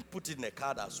 and put it in the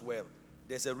card as well.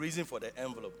 There's a reason for the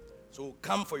envelope. So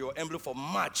come for your envelope for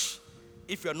March.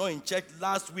 If you're not in church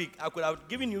last week, I could have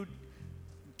given you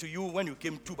to you when you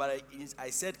came too, but I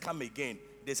said come again.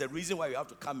 There's a reason why you have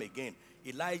to come again.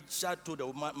 Elijah told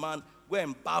the man, go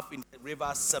and bath in the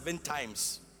river 7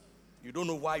 times. You don't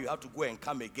know why you have to go and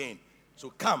come again. So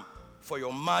come for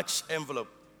your March envelope.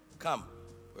 Come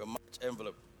for your March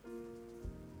envelope.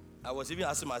 I was even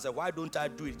asking myself, why don't I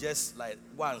do it just like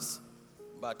once?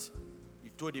 But he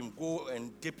told him, go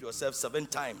and dip yourself 7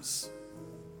 times.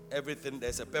 Everything,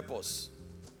 there's a purpose.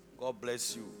 God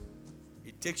bless you.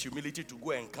 It takes humility to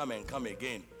go and come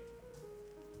again.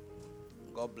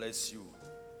 God bless you.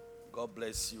 God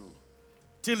bless you.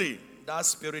 Tilly, that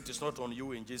spirit is not on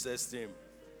you in Jesus' name.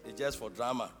 It's just for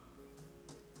drama.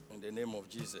 In the name of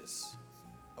Jesus.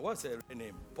 What's her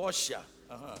name? Portia.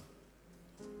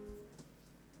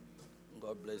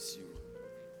 God bless you.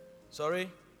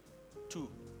 Sorry? 2.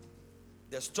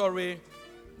 The story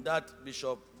that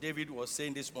Bishop David was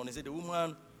saying this morning. He said the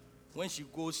woman, when she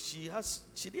goes, she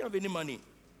didn't have any money.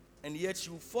 And yet she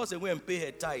would force away and pay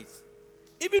her tithe.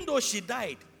 Even though she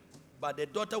died, but the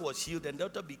daughter was healed and the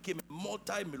daughter became a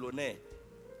multi-millionaire.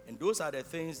 And those are the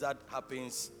things that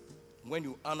happens when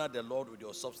you honor the Lord with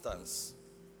your substance.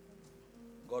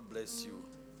 God bless you.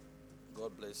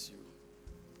 God bless you.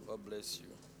 God bless you.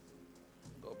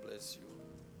 God bless you.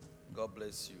 God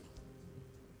bless you.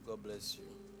 God bless you.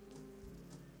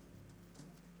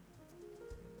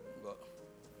 God.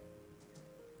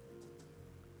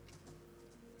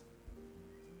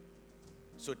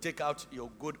 So take out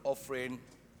your good offering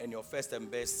and your first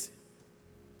and best.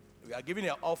 We are giving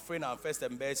an offering and first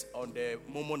and best on the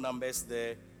Momo numbers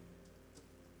there.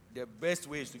 The best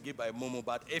way is to give by Momo,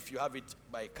 but if you have it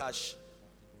by cash,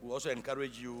 we also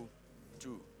encourage you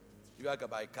to. If you have it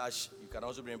by cash, you can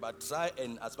also bring it, but try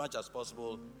and as much as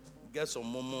possible, get some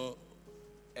Momo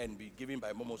and be given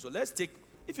by Momo. So let's take,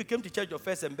 if you came to church your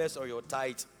first and best or your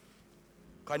tithe,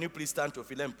 can you please stand to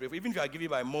feel and pray? Even if you are giving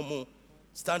by Momo,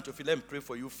 stand to feel and pray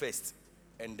for you first,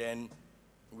 and then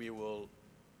we will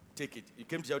take it. You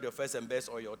came to church your first and best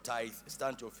or your tithe,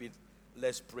 stand to feet.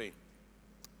 Let's pray.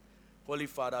 Holy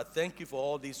Father, thank you for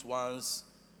all these ones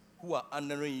who are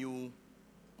honoring you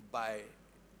by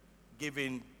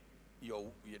giving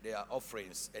their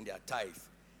offerings and their tithe.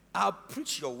 I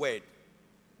preach your word,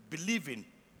 believing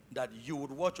that you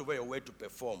would watch over your word to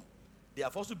perform. They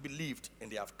have also believed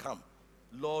and they have come.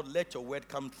 Lord, let your word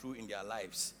come true in their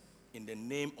lives. In the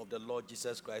name of the Lord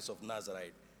Jesus Christ of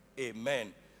Nazareth.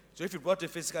 Amen. So if you brought it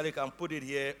physically, you can put it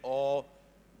here or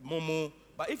Momo.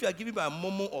 But if you are giving by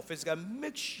Momo or physical,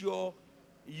 make sure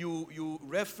you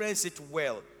reference it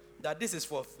well. That this is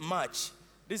for March,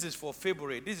 this is for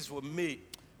February, this is for May,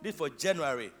 this is for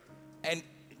January. And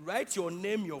write your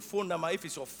name, your phone number if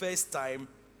it's your first time,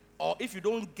 or if you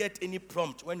don't get any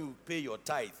prompt when you pay your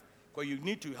tithe. Because you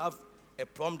need to have a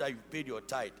prompt that you paid your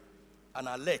tithe, an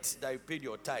alert that you paid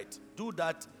your tithe. Do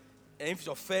that, and if it's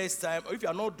your first time, or if you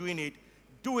are not doing it,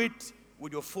 do it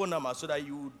with your phone number so that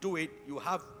you do it, you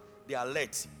have the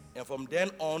alert. And from then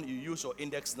on, you use your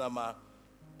index number,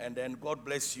 and then God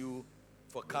bless you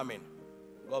for coming.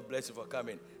 God bless you for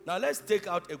coming. Now let's take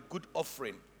out a good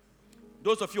offering.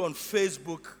 Those of you on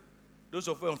Facebook,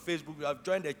 you have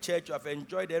joined the church, you have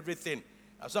enjoyed everything.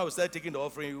 As soon as we started taking the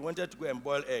offering, we wanted to go and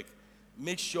boil egg.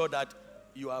 Make sure that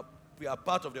we are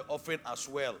part of the offering as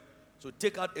well. So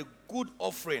take out a good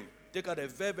offering. Take out a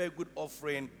very, very good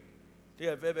offering. Take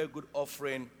a very, very good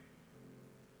offering.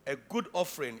 A good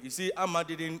offering. You see, Amma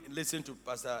didn't listen to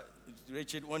Pastor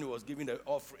Richard when he was giving the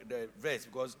verse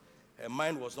because her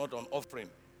mind was not on offering.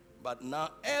 But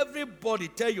now everybody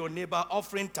tell your neighbor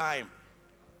offering time.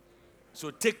 So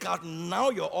take out now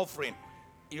your offering.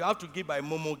 You have to give by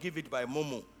Momo, give it by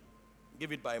Momo.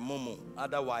 Give it by Momo.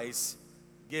 Otherwise,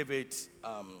 give it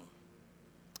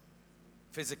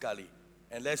physically.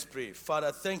 And let's pray.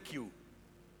 Father, thank you.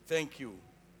 Thank you.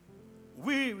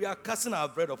 We are casting our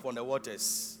bread upon the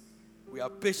waters. We are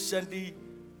patiently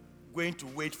going to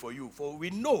wait for you. For we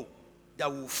know that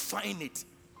we'll find it.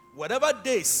 Whatever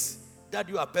days that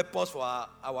you are purpose for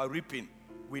our reaping,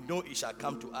 we know it shall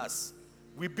come to us.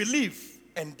 We believe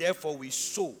and therefore we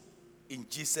sow in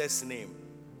Jesus' name.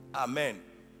 Amen.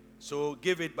 So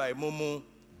give it by Momo,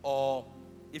 or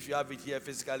if you have it here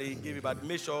physically, give it, but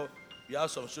make sure you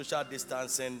have some social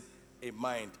distancing in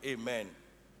mind. Amen.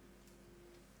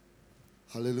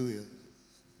 Hallelujah.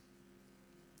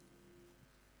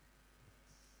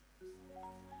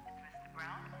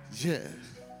 Yeah.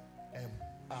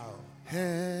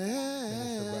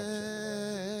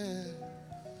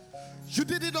 You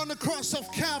did it on the cross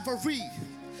of Calvary.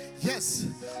 Yes,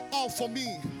 all for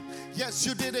me. Yes,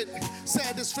 you did it.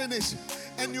 Said it's finished.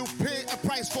 And you pay a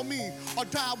price for me. Or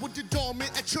die with the door me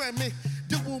and train me.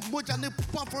 The wound moja ne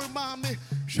pump for mommy.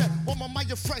 Oh mama,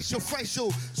 you're fresh, yo.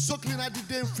 So clean I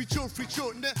didn't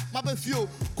feature. Ne my feel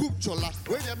cook chola.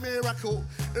 Wait a miracle.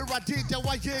 Eradija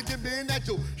wa ye de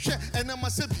menajo. And I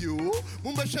must have you.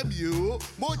 Mumba shem you.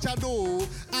 Moja no.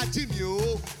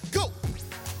 Ajimio. Go.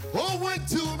 Oh, wait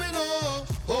to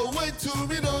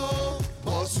me, no.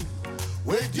 Boss,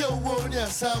 wait your one,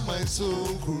 yes, I'm my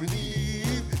soul, Kuni.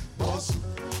 Boss,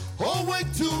 oh,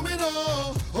 wait to me,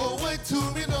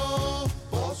 no.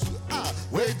 Boss,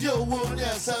 wait your one,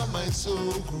 yes, I'm my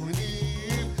soul,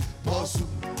 Kuni. Boss,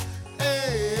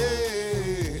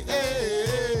 hey,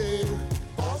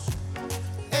 boss,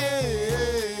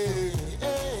 hey,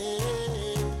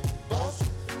 boss.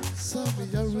 Some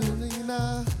you're really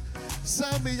now.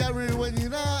 Sammy, I when you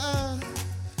know,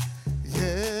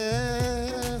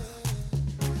 yeah.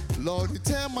 Lord, you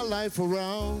turn my life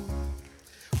around.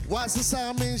 What's the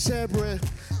Sammy Shepherd?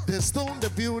 The stone the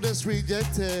builders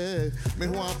rejected. Me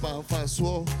want to fast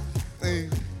walk. Hey,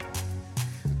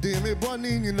 me born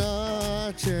in you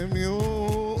know,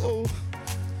 Chemio.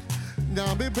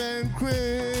 Now me ben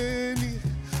cranny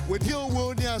with your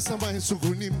word, yes, I'm my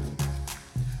sugunim.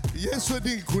 Yes, we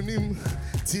did kunim.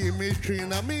 Team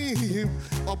train a me.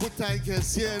 Obutai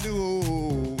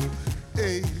kesienu.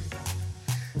 Hey.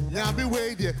 Now be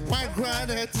waiting. My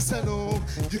granddad said no.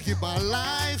 You keep my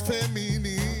life a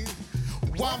meaning.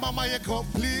 Why mama you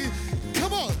complete?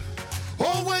 Come on.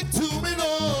 Oh wait to me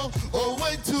no. Oh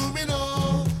wait to me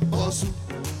no. Boss.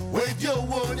 Wait your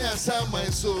one yes my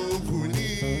soul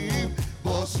kunim.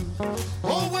 Boss.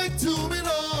 Oh wait to me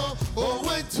no. Oh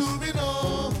wait to me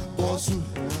no. Boss.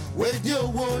 Wait your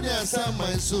one yes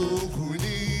my soul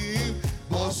kunim.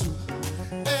 Boss.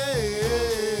 Hey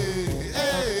hey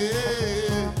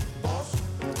hey.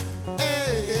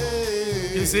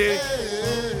 You see,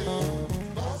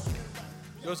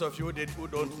 those of you who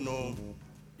don't know,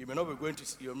 you may not be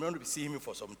seeing him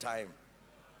for some time.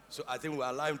 So I think we'll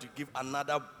allow him to give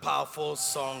another powerful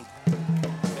song,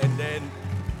 and then,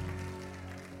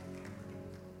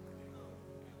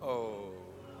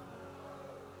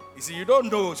 you see, you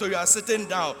don't know, so you are sitting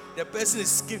down. The person is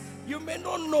skipping. You may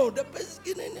not know the person is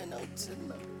getting in and out.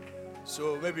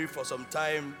 So maybe for some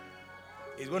time,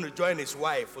 he's going to join his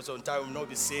wife. For some time, we'll not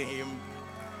be seeing him.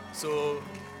 So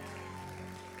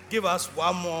give us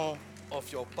one more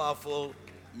of your powerful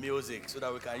music so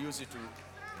that we can use it to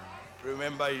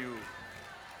remember you.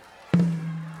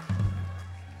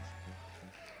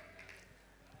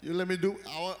 You let me do.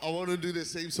 I want to do the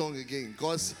same song again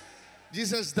because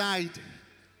Jesus died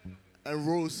and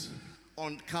rose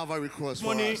on Calvary cross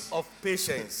for Testimony us. of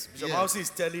patience. Bishop Yeah. Mousy is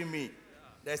telling me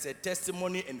there's a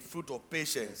testimony and fruit of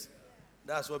patience.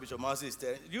 That's what Bishop Mousy is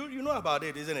telling you. Know about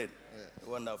it, isn't it? Yeah.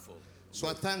 Wonderful. So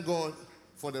I thank God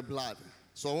for the blood.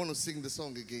 So I want to sing the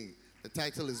song again. The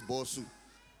title is Bosu.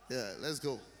 Yeah, let's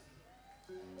go.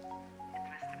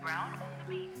 Mr. Brown,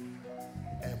 speak.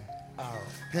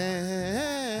 Hey,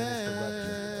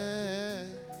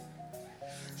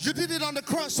 you did it on the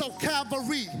cross of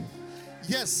Calvary.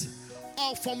 Yes,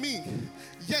 all for me.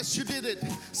 Yes, you did it.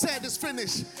 Said it's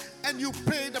finished, and you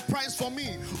paid the price for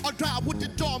me. Or drive with the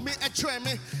door, me and try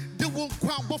me. They won't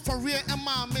quite but for real and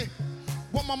mommy.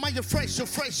 What mama you fresh, you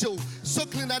fresh, yo. So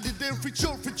clean that the day for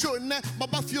sure, ne,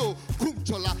 baba fio,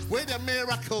 kumchola, where the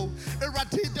miracle.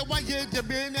 Erati the way the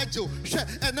benejo, she,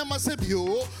 and I must say,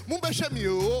 yo,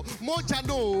 Mumbashamio,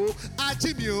 Mojano,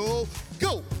 Ajimio,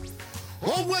 go.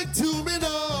 Oh, wait to me,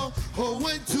 no, oh,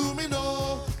 wait to me,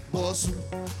 no, boss.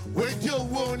 Wait your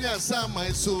one, yes, I'm my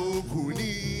soul,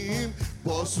 kunim,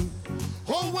 boss.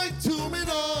 Oh, wait to me,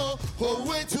 no, oh,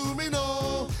 wait to me,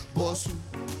 no, boss.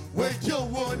 Wait your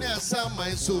one, yes, I'm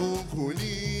my soul,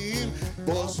 kunim,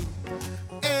 boss.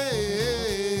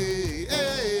 Hey,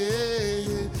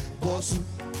 hey, boss.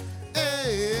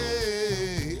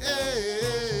 Hey,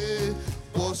 hey,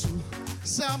 boss.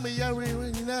 Some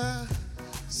yarina.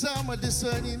 Some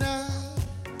discerning.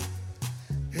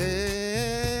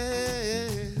 Hey,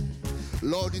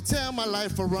 Lord, you turn my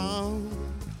life around.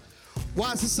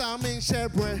 Once the salmon share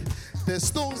bread, the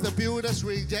stones the builders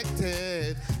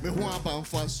rejected. Me want bound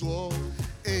for so.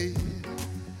 Hey,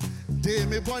 they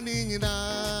me burning in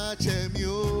a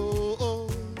chemio.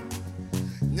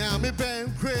 Now me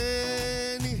ben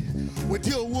cranny with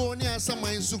your one yes, I'm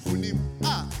my sukunim.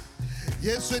 Ah,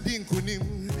 yes, we didn't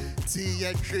kunim. See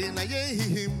a train, I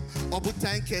him, or put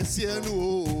time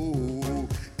Cassiano.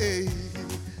 Hey,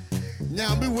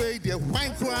 now be wait there,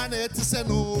 wine crown to say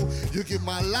no. You give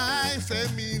my life a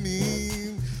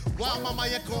meaning. Wow, mama,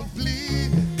 you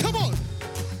complete. Come on.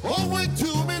 Oh, wait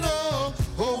to me, no.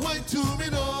 Oh, wait to me,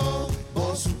 no.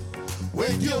 Boss,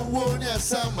 wait your one,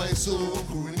 yes, I'm my soul,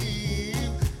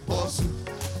 kunim. Boss,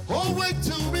 oh, wait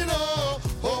to me, no.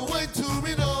 Oh, wait to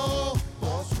me, no.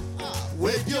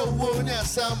 Wait your one,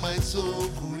 yes, I'm my soul,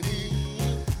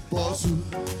 kunim, boss.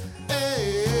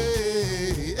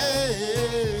 Hey,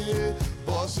 hey,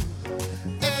 boss.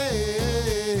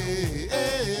 Hey,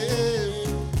 hey.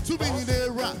 To be in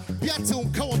the rap, Piaton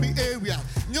Kawami area.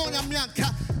 Nyonya Mianka,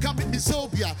 come in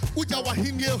Sobia. Uja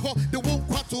Wahini ho, the won't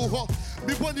quato ho.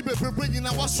 Me body be bringing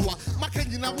our swat.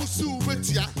 Makana was so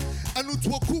wetia. And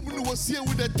Utwakum was here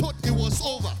with the thought it was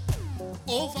over.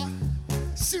 Over?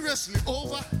 Seriously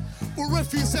over?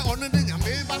 Urefise on the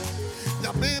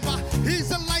Yameba, he's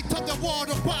the light of the world,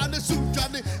 the partner,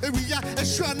 Sujani, Eria,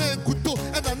 Eshana, and Kuto,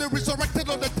 and then resurrected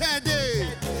on the 10th day.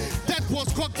 That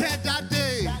was conquered that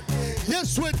day.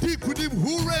 Yes, we did with him,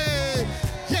 hooray!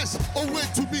 Yes, oh,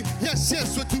 wait to me, yes,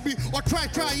 wait to me, or try,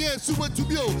 yes, wait to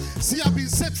me. Oh, see, I've been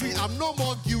set free, I'm no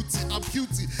more guilty, I'm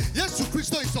guilty. Yes, so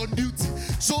Christ is on duty.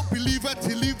 So believe it,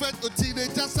 a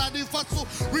teenager, and if I so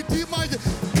redeemer.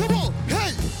 Come on,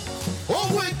 hey! Oh,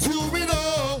 wait to me,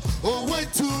 no. Oh,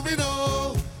 wait to me,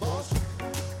 no.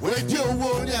 Wait your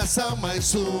one, yes, I'm my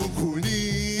soul,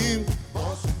 kunim.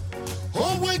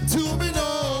 Oh, wait wait to me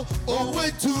no, oh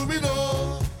wait to me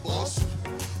no, boss.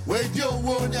 Wait your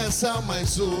one and sound my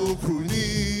soul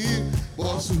croonie,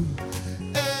 boss.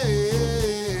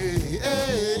 Hey,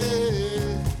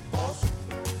 hey, boss.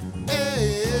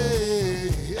 Hey,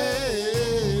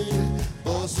 hey,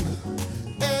 boss.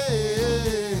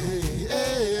 Hey,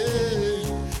 hey,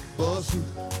 boss.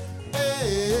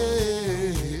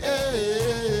 Hey,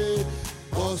 hey,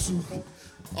 boss.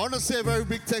 I want to say a very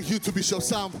big thank you to Bishop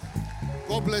Sam.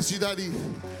 God bless you, Daddy,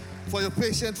 for your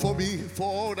patience for me, for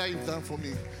all that you've done for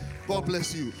me. God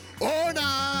bless you. Oh,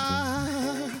 na,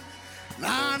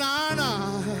 na, na,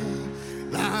 na,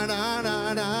 na, na,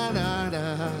 na, na, na,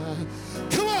 na.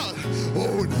 Come on.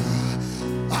 Oh,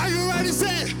 na. Are you ready?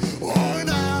 Say, oh,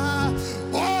 na,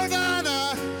 oh, na,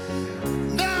 na,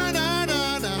 na, na,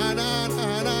 na, na, na,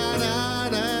 na, na,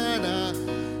 na, na.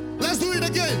 Let's do it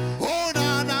again. Oh,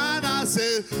 na, na, na.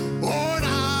 Say, oh,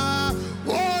 na,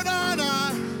 oh, na,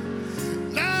 na,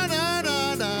 na, na,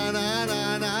 na, na, na,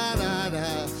 na, na,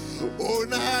 na. Oh,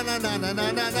 na, na, na, na,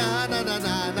 na, na, na, na, na,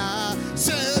 na, na.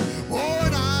 Say, oh,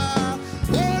 na,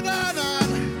 oh, na, na,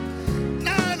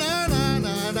 na, na, na,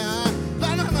 na, na, na,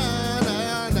 na,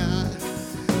 na, na.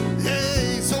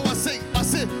 Hey, so I say,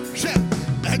 chef,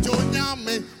 and you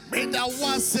nyame, me that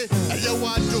was say, and you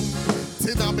want to,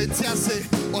 Tina me tiase,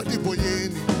 or the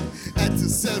boyeni, and to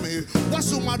say me,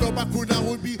 what's your mother bakuna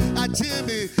would be a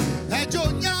Jimmy, and you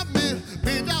nyame,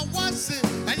 me that was say,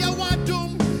 and you want to,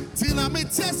 Tina me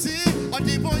tiase, or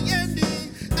the boyeni,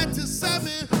 and to say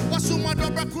me, what's your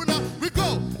mother bakuna, we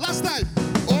go, last time,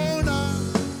 oh na,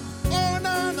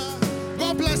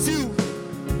 God bless you.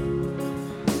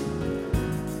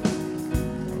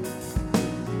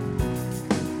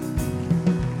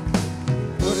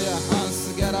 Put your hands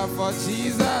together for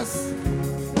Jesus.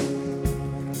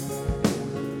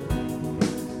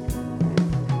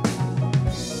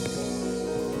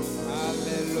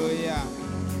 Hallelujah.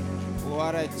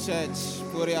 What a church.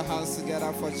 Put your hands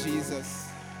together for Jesus.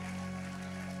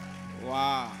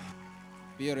 Wow.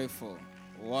 Beautiful.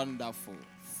 Wonderful.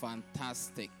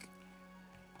 Fantastic.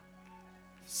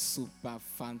 Super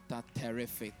fanta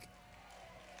terrific.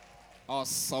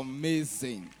 Awesome.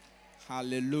 Amazing.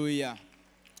 Hallelujah.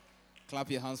 Clap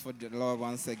your hands for the Lord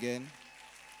once again.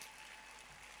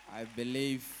 I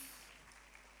believe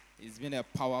it's been a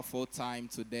powerful time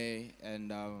today,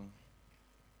 and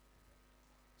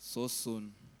so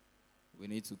soon we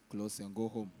need to close and go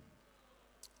home.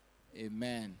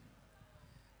 Amen.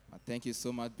 But thank you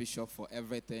so much, Bishop, for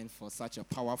everything, for such a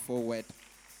powerful word.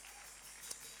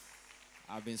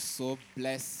 I've been so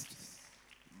blessed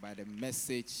by the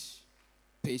message,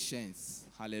 patience.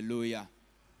 Hallelujah.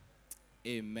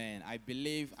 Amen. I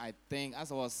think,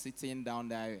 as I was sitting down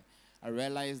there, I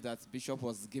realized that Bishop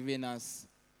was giving us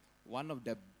one of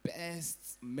the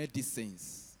best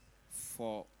medicines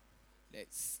for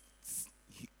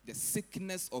the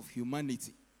sickness of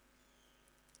humanity.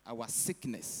 Our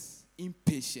sickness,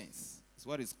 impatience, is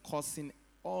what is causing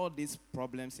all these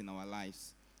problems in our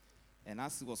lives. And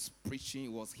as he was preaching, he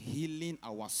was healing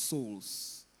our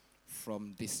souls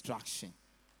from distraction.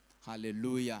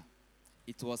 Hallelujah.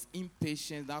 It was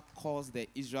impatience that caused the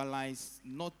Israelites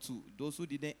those who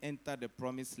didn't enter the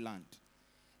promised land.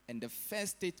 And the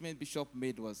first statement Bishop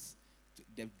made was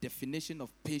the definition of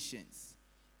patience.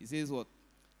 He says what?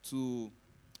 To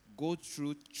go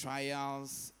through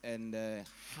trials and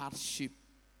hardship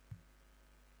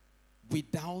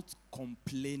without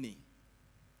complaining.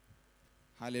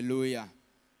 Hallelujah.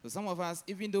 So some of us,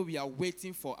 even though we are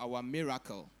waiting for our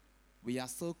miracle, we are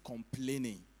still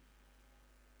complaining.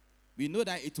 We know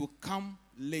that it will come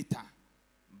later.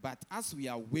 But as we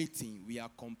are waiting, we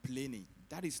are complaining.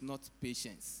 That is not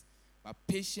patience. But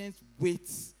patience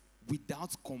waits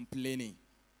without complaining.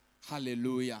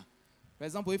 Hallelujah. For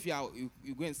example, if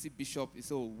you go and see Bishop, you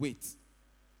say, oh,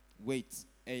 wait.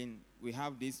 And we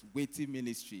have this waiting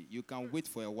ministry. You can wait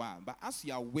for a while. But as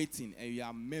you are waiting and you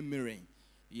are murmuring,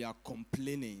 you are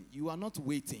complaining, you are not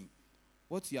waiting.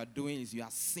 What you are doing is you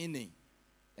are sinning.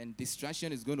 And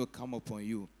distraction is going to come upon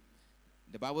you.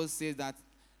 The Bible says that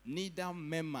neither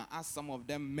murmur, as some of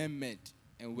them murmured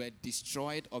and were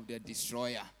destroyed of their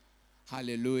destroyer.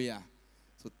 Hallelujah.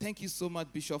 So thank you so much,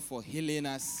 Bishop, for healing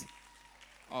us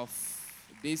of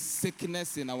this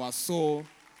sickness in our soul.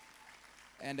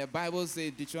 And the Bible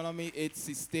says, Deuteronomy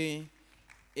 8:16,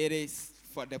 it is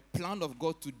for the plan of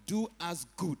God to do us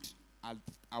good at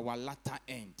our latter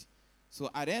end. So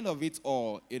at the end of it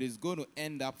all, it is going to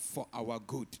end up for our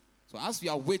good. So as we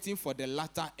are waiting for the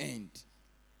latter end,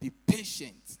 be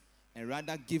patient and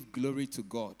rather give glory to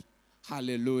God.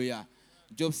 Hallelujah.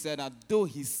 Job said that though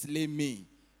he slay me,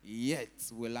 yet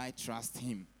will I trust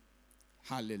him.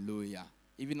 Hallelujah.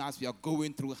 Even as we are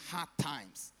going through hard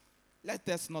times, let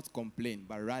us not complain,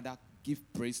 but rather give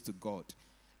praise to God.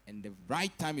 And the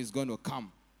right time is going to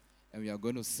come, and we are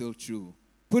going to sail through.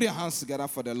 Put your hands together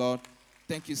for the Lord.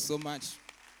 Thank you so much.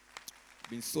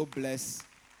 Been so blessed.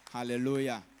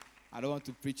 Hallelujah. I don't want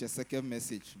to preach a second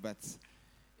message, but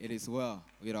it is well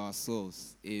with our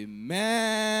souls.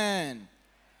 Amen.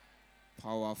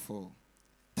 Powerful.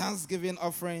 Thanksgiving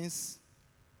offerings.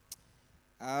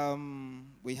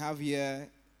 We have here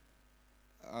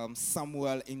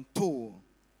Samuel Into.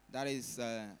 That is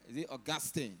it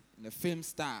Augustine, the film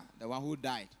star, the one who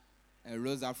died and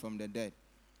rose up from the dead.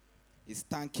 He's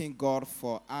thanking God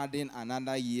for adding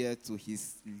another year to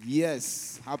his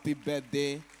years. Happy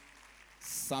birthday,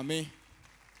 Sammy.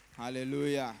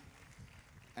 Hallelujah.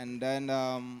 And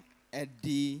then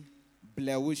Eddie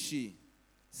Blewushi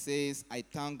says, I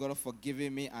thank God for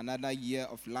giving me another year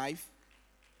of life.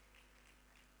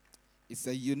 It's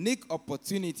a unique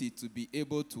opportunity to be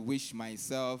able to wish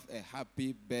myself a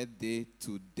happy birthday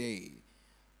today.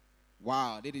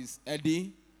 Wow, that is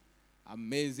Eddie.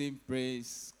 Amazing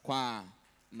praise, choir,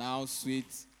 now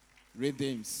sweet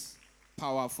rhythms,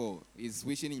 powerful. He's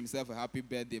wishing himself a happy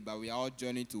birthday, but we are all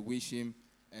joining to wish him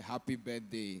a happy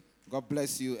birthday. God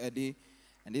bless you, Eddie.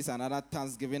 And this is another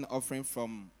Thanksgiving offering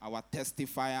from our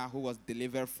testifier who was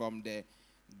delivered from the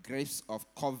grips of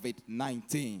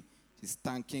COVID-19. She's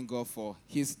thanking God for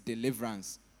his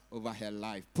deliverance over her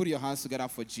life. Put your hands together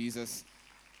for Jesus.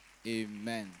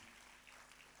 Amen.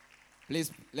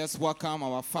 Please, let's welcome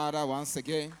our Father once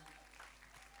again.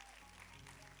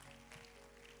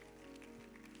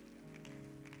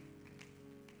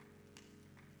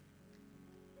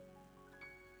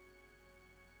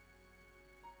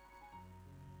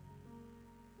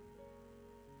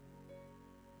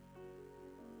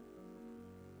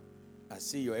 I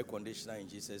see your air conditioner in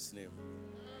Jesus' name.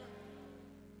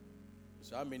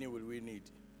 So how many will we need?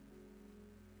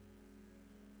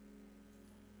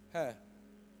 Huh?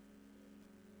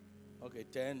 Okay,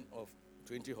 10 of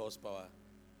 20 horsepower.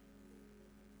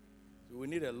 So we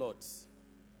need a lot.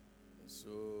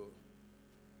 So,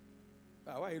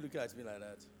 why are you looking at me like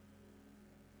that?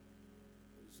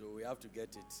 So we have to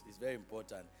get it. It's very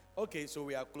important. Okay, so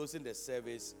we are closing the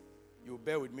service. You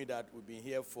bear with me that we've been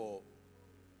here for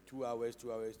 2 hours.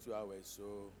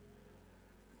 So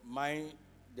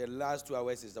the last 2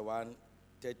 hours is the one,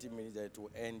 30 minutes that will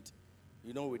end.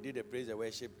 You know, we did a praise and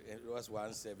worship. It was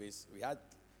one service. We had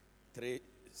 3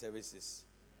 services.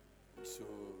 So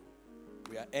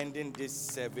we are ending this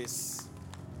service.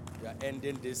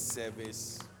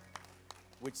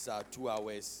 Which are 2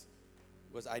 hours.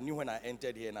 Because I knew when I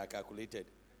entered here and I calculated.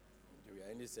 We are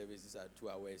ending services at 2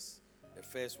 hours. The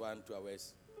first one, 2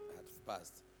 hours had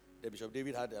passed. The Bishop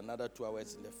David had another 2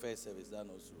 hours in the first service. That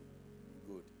also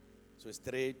good. So it's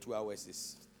 3 2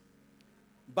 hours.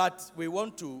 But we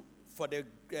want to, for the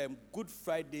Good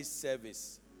Friday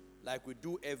service, like we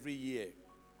do every year,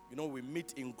 you know, we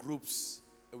meet in groups.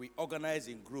 We organize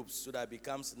in groups so that it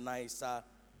becomes nicer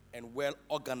and well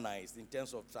organized in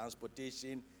terms of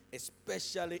transportation,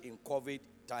 especially in COVID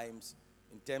times,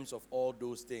 in terms of all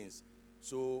those things.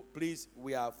 So please,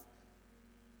 we have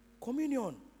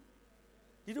communion.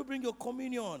 Did you bring your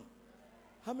communion?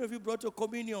 How many of you brought your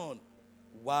communion?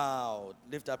 Wow.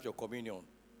 Lift up your communion.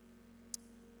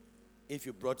 If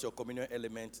you brought your communion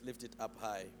element, lift it up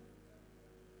high.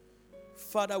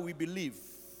 Father, we believe,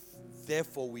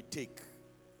 therefore we take.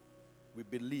 We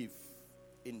believe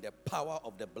in the power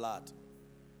of the blood.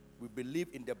 We believe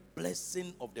in the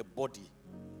blessing of the body.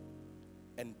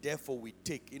 And therefore we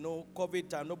take. You know, COVID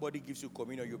time, nobody gives you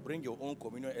communion. You bring your own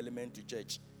communion element to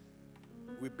church.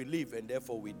 We believe and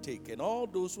therefore we take. And all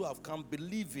those who have come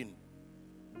believing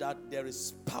that there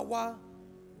is power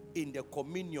in the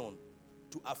communion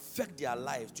to affect their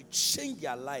lives, to change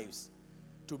their lives,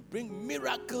 to bring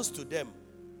miracles to them,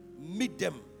 meet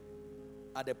them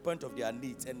at the point of their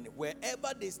needs. And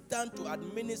wherever they stand to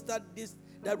administer this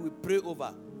that we pray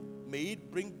over, may it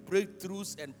bring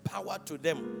breakthroughs and power to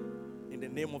them in the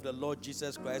name of the Lord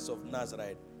Jesus Christ of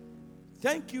Nazareth.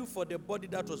 Thank you for the body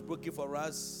that was broken for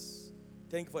us.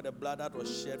 Thank you for the blood that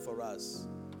was shed for us.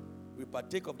 We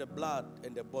partake of the blood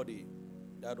and the body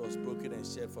that was broken and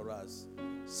shed for us.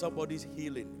 Somebody's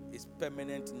healing is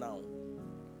permanent now.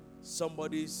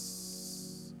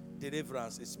 Somebody's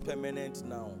deliverance is permanent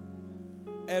now.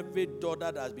 Every door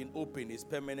that has been opened is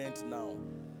permanent now.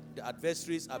 The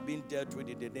adversaries are being dealt with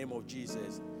in the name of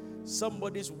Jesus.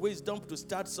 Somebody's wisdom to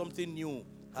start something new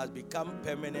has become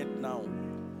permanent now.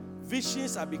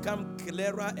 Visions have become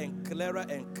clearer and clearer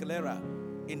and clearer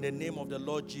in the name of the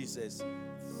Lord Jesus.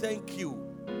 Thank you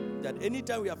that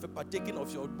anytime we have partaken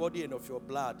of your body and of your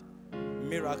blood,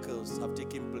 miracles have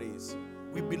taken place.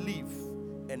 We believe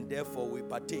and therefore we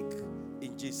partake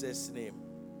in Jesus' name.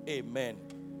 Amen.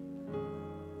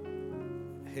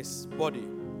 His body.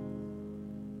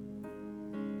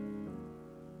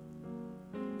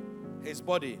 His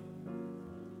body.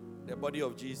 The body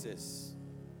of Jesus.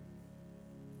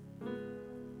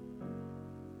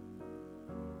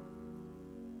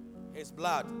 His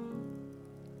blood.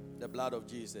 The blood of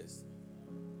Jesus.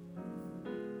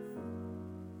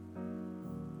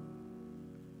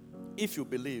 If you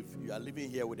believe, you are living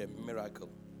here with a miracle.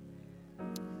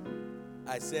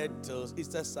 I said till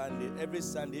Easter Sunday, every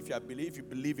Sunday, if you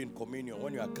believe in communion,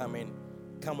 when you are coming,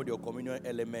 come with your communion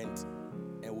element,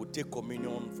 and we'll take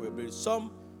communion for your belief.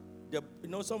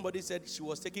 Somebody said she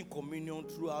was taking communion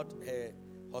throughout her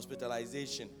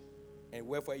hospitalization, and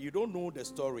wherefore you don't know the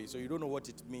story, so you don't know what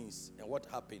it means and what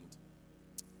happened.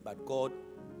 But God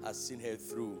has seen her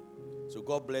through. So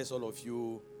God bless all of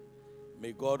you.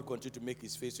 May God continue to make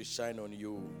his face to shine on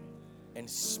you and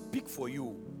speak for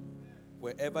you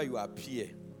wherever you appear.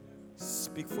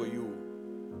 Speak for you.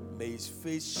 May his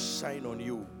face shine on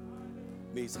you.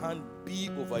 May his hand be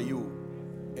over you.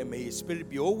 And may his spirit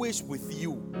be always with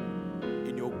you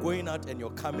in your going out and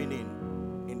your coming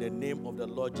in the name of the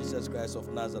Lord Jesus Christ of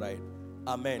Nazareth.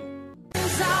 Amen.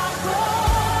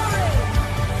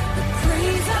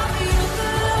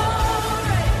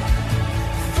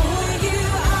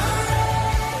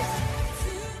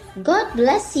 God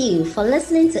bless you for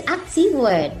listening to Active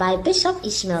Word by Bishop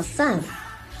Ishmael Sam.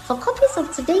 For copies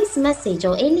of today's message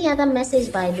or any other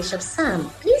message by Bishop Sam,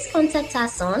 please contact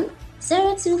us on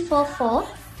 0244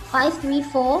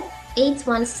 534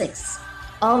 816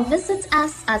 or visit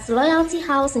us at Loyalty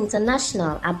House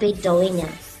International, Abedowenya.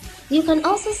 You can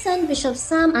also send Bishop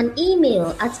Sam an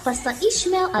email at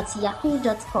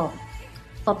pastorishmael@yahoo.com.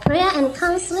 For prayer and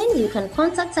counseling, you can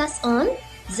contact us on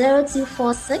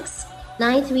 0246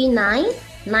 939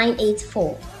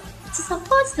 984. To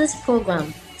support this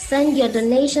program, send your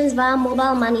donations via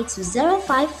mobile money to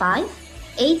 055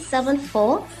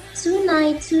 874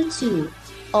 2922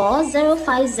 or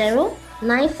 050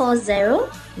 940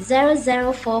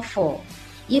 0044.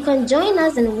 You can join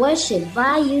us in worship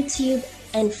via YouTube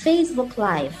and Facebook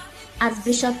Live at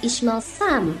Bishop Ishmael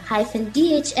Sam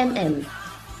 -DHMM.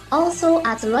 Also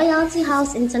at Loyalty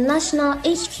House International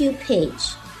HQ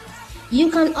page. You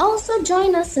can also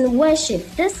join us in worship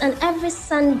this and every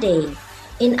Sunday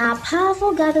in our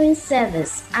powerful gathering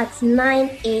service at 9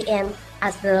 a.m.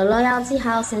 at the Loyalty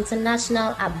House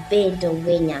International,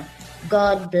 Abedowenya.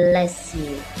 God bless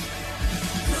you.